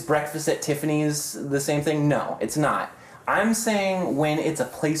mean, is Breakfast at Tiffany's the same thing? No, it's not. I'm saying when it's a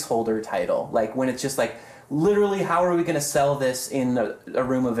placeholder title, like when it's just like, literally, how are we going to sell this in a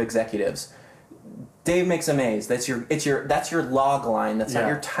room of executives? Dave Makes a Maze. That's your log line. That's not Yeah.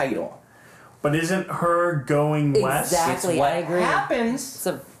 your title. But isn't her going west? Exactly. It's what I agree. happens.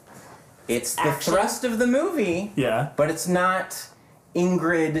 It's the action. thrust of the movie. Yeah. But it's not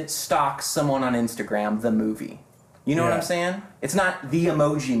Ingrid stalks someone on Instagram, the movie. You know what Yeah. I'm saying? It's not the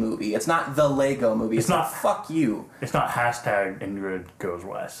Emoji Movie. It's not the Lego Movie. It's not fuck you. It's not hashtag Ingrid Goes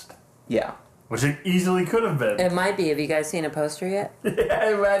West. Yeah. Which it easily could have been. It might be. Have you guys seen a poster yet?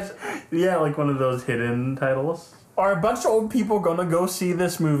 I imagine. Yeah, like one of those hidden titles. Are a bunch of old people gonna go see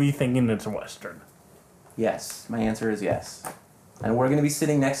this movie thinking it's a Western? Yes. My answer is yes. And we're going to be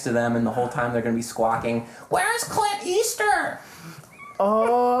sitting next to them, and the whole time they're going to be squawking, "Where's Clint Easter?"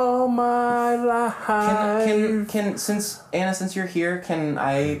 Oh my life. Can since Anna, since you're here, can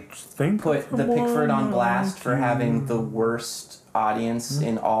I Think put of the Pickford on one blast for having the worst audience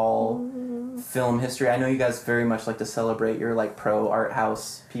in all film history? I know you guys very much like to celebrate your like pro art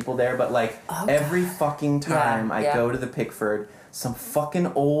house people there, but like every fucking time I yeah. go to the Pickford, some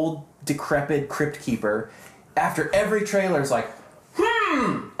fucking old decrepit crypt keeper after every trailer is like,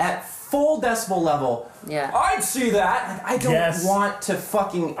 at full decibel level. Yeah. I'd see that. Like, I don't Yes. want to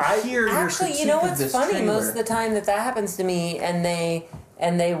fucking hear your Actually, critique you know of what's this funny? trailer. Most of the time that happens to me, and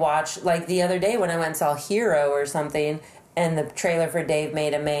and they watch, like the other day when I went and saw Hero or something, and the trailer for Dave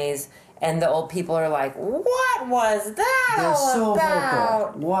Made a Maze, and the old people are like, what was that They're all so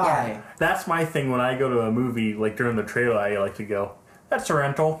about? vocal. Why? Yeah. That's my thing when I go to a movie, like during the trailer, I like to go, that's a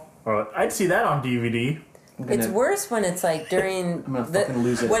rental. Or I'd see that on DVD. It's worse when it's like during I'm gonna fucking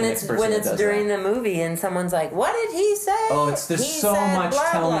lose it when the it's next person when that it's does during that. the movie and someone's like, "What did he say?" Oh, there's He so said much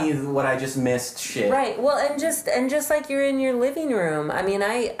blah, tell blah. me what I just missed shit. Right. Well, and just like you're in your living room. I mean,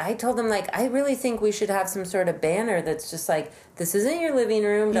 I told them, like, I really think we should have some sort of banner that's just like, this isn't your living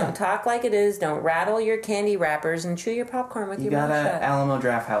room. Don't talk like it is. Don't rattle your candy wrappers and chew your popcorn with You your mouth gotta shut. Alamo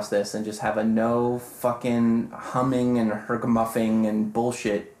Draft House this and just have a no fucking humming and hergamuffing and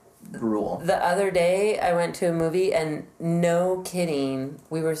bullshit rule. The other day, I went to a movie, and no kidding,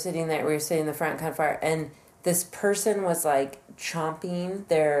 we were sitting in the front kind of far, and this person was like chomping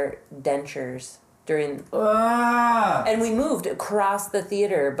their dentures during. And we moved across the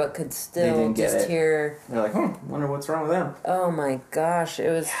theater, but could still didn't get just it. hear. They're like, wonder what's wrong with them. Oh my gosh! It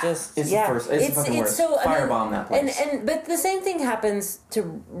was just It's the first. It's the fucking worst. Firebomb that place. But the same thing happens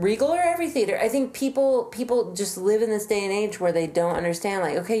to Regal or every theater. I think people just live in this day and age where they don't understand.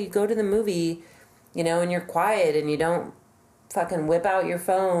 Like, okay, you go to the movie, and you're quiet and you don't fucking whip out your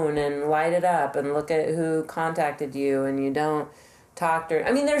phone and light it up and look at who contacted you, and you don't talk to.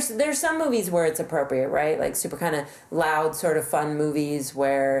 I mean, there's some movies where it's appropriate, right? Like super kind of loud, sort of fun movies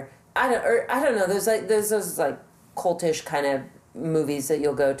where I don't know. There's those like cultish kind of movies that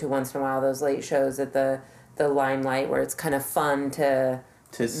you'll go to once in a while. Those late shows at the Limelight where it's kind of fun to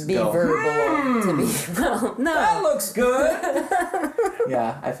be go, verbal, to be no. That looks good.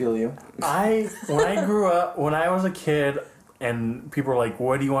 Yeah, I feel you. When I grew up, when I was a kid, and people were like,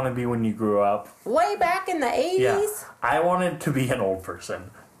 what do you want to be when you grew up? Way back in the 80s? Yeah. I wanted to be an old person.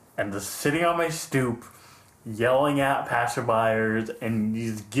 And just sitting on my stoop, yelling at passerbyers, and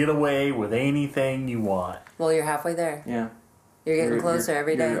you just get away with anything you want. Well, you're halfway there. Yeah. You're getting closer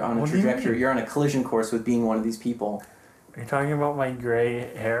every day. You're on a What do you trajectory. mean? You're on a collision course with being one of these people. Are you talking about my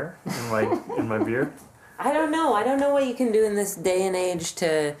gray hair in my beard? I don't know. I don't know what you can do in this day and age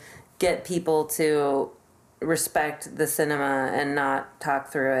to get people to respect the cinema and not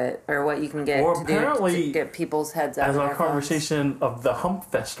talk through it, or what you can get Well, to do apparently, to get people's heads out As of a their conversation of the Hump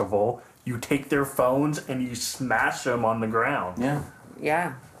Festival, you take their phones and you smash them on the ground. Yeah. phones.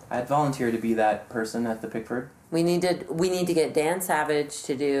 Yeah. I'd volunteer to be that person at the Pickford. We need to get Dan Savage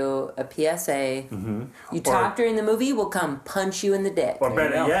to do a PSA. Mm-hmm. You talk during the movie, we'll come punch you in the dick. Or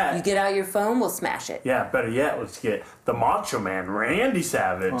better yet, You get out your phone, we'll smash it. yeah, better yet, let's get the Macho Man, Randy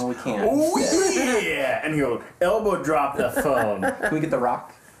Savage. Well, we can't. Oh, yeah! And he'll elbow drop the phone. Can we get The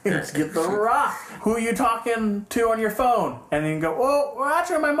Rock? Let's get the Rock. Who are you talking to on your phone? And then you go, well,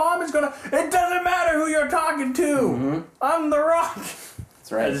 actually, my mom is gonna. It doesn't matter who you're talking to. Mm-hmm. I'm the Rock.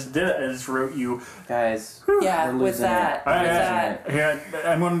 That's right. I just did it. I just wrote you. Guys. Yeah, We're with losing that. it. All right, With that. here,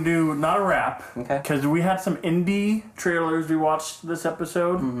 I'm going to do not a rap. Okay. Because we had some indie trailers we watched this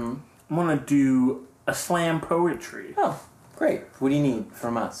episode. Mm-hmm. I'm going to do a slam poetry. Oh, great. What do you need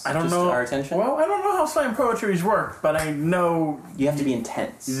from us? I don't Just know. our attention? Well, I don't know how slam poetries work, but I know. You have to be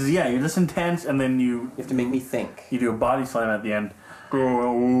intense. You Yeah, you're just intense, and then you have to make me think. do a body slam at the end.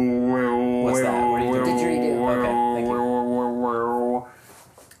 What's that? What do you do? Didgeridoo. Okay, thank you.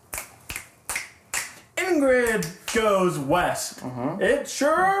 Ingrid goes west. It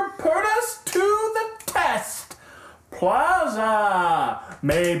sure put us to the test. Plaza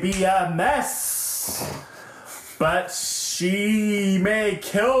may be a mess, but she may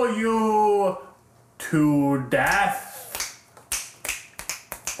kill you to death.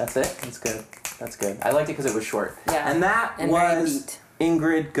 That's it? That's good. That's good. I liked it because it was short. Yeah. And that And very was beat.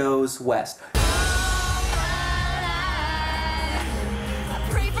 Ingrid Goes West.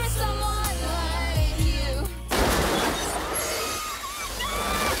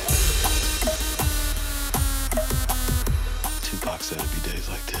 Tupac said it'd be days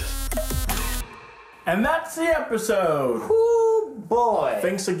like this. And that's the episode. Ooh, boy.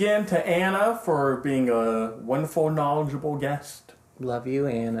 Thanks again to Anna for being a wonderful, knowledgeable guest. Love you,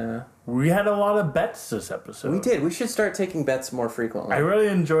 Anna. We had a lot of bets this episode. We did. We should start taking bets more frequently. I really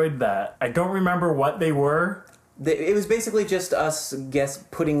enjoyed that. I don't remember what they were. It was basically just us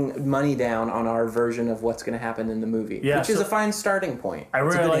putting money down on our version of what's going to happen in the movie, Yeah, which is so- a fine starting point. I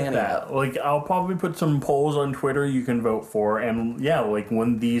It's a really good like handle. that. Like, I'll probably put some polls on Twitter you can vote for. And yeah, like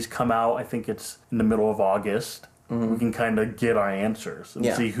when these come out, I think it's in the middle of August, we can kind of get our answers and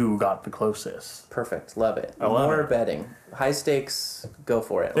Yeah. see who got the closest. Perfect. Love it. I love More it. betting. High stakes. Go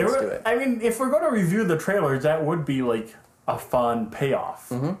for it. They Let's were- do it. I mean, if we're going to review the trailers, that would be like a fun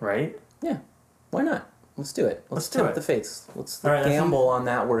payoff, right? Yeah. Why not? Let's do it. Let's do tempt it. the fates. Let's All right, gamble on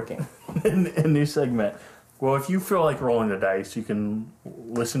that working. A new segment. Well, if you feel like rolling the dice, you can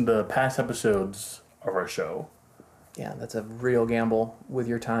listen to past episodes of our show. Yeah, that's a real gamble with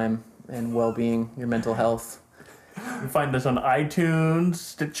your time and well-being, your mental health. You can find us on iTunes,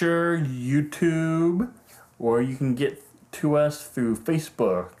 Stitcher, YouTube, or you can get to us through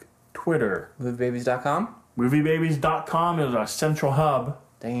Facebook, Twitter. Moviebabies.com? Moviebabies.com is our central hub.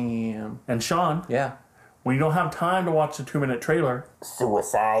 Damn. And Sean, Yeah. when you don't have time to watch the 2-minute trailer,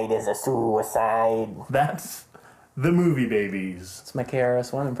 Suicide is a suicide. that's the Movie Babies. It's my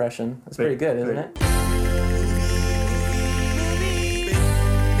KRS-One impression. That's pretty good, isn't it?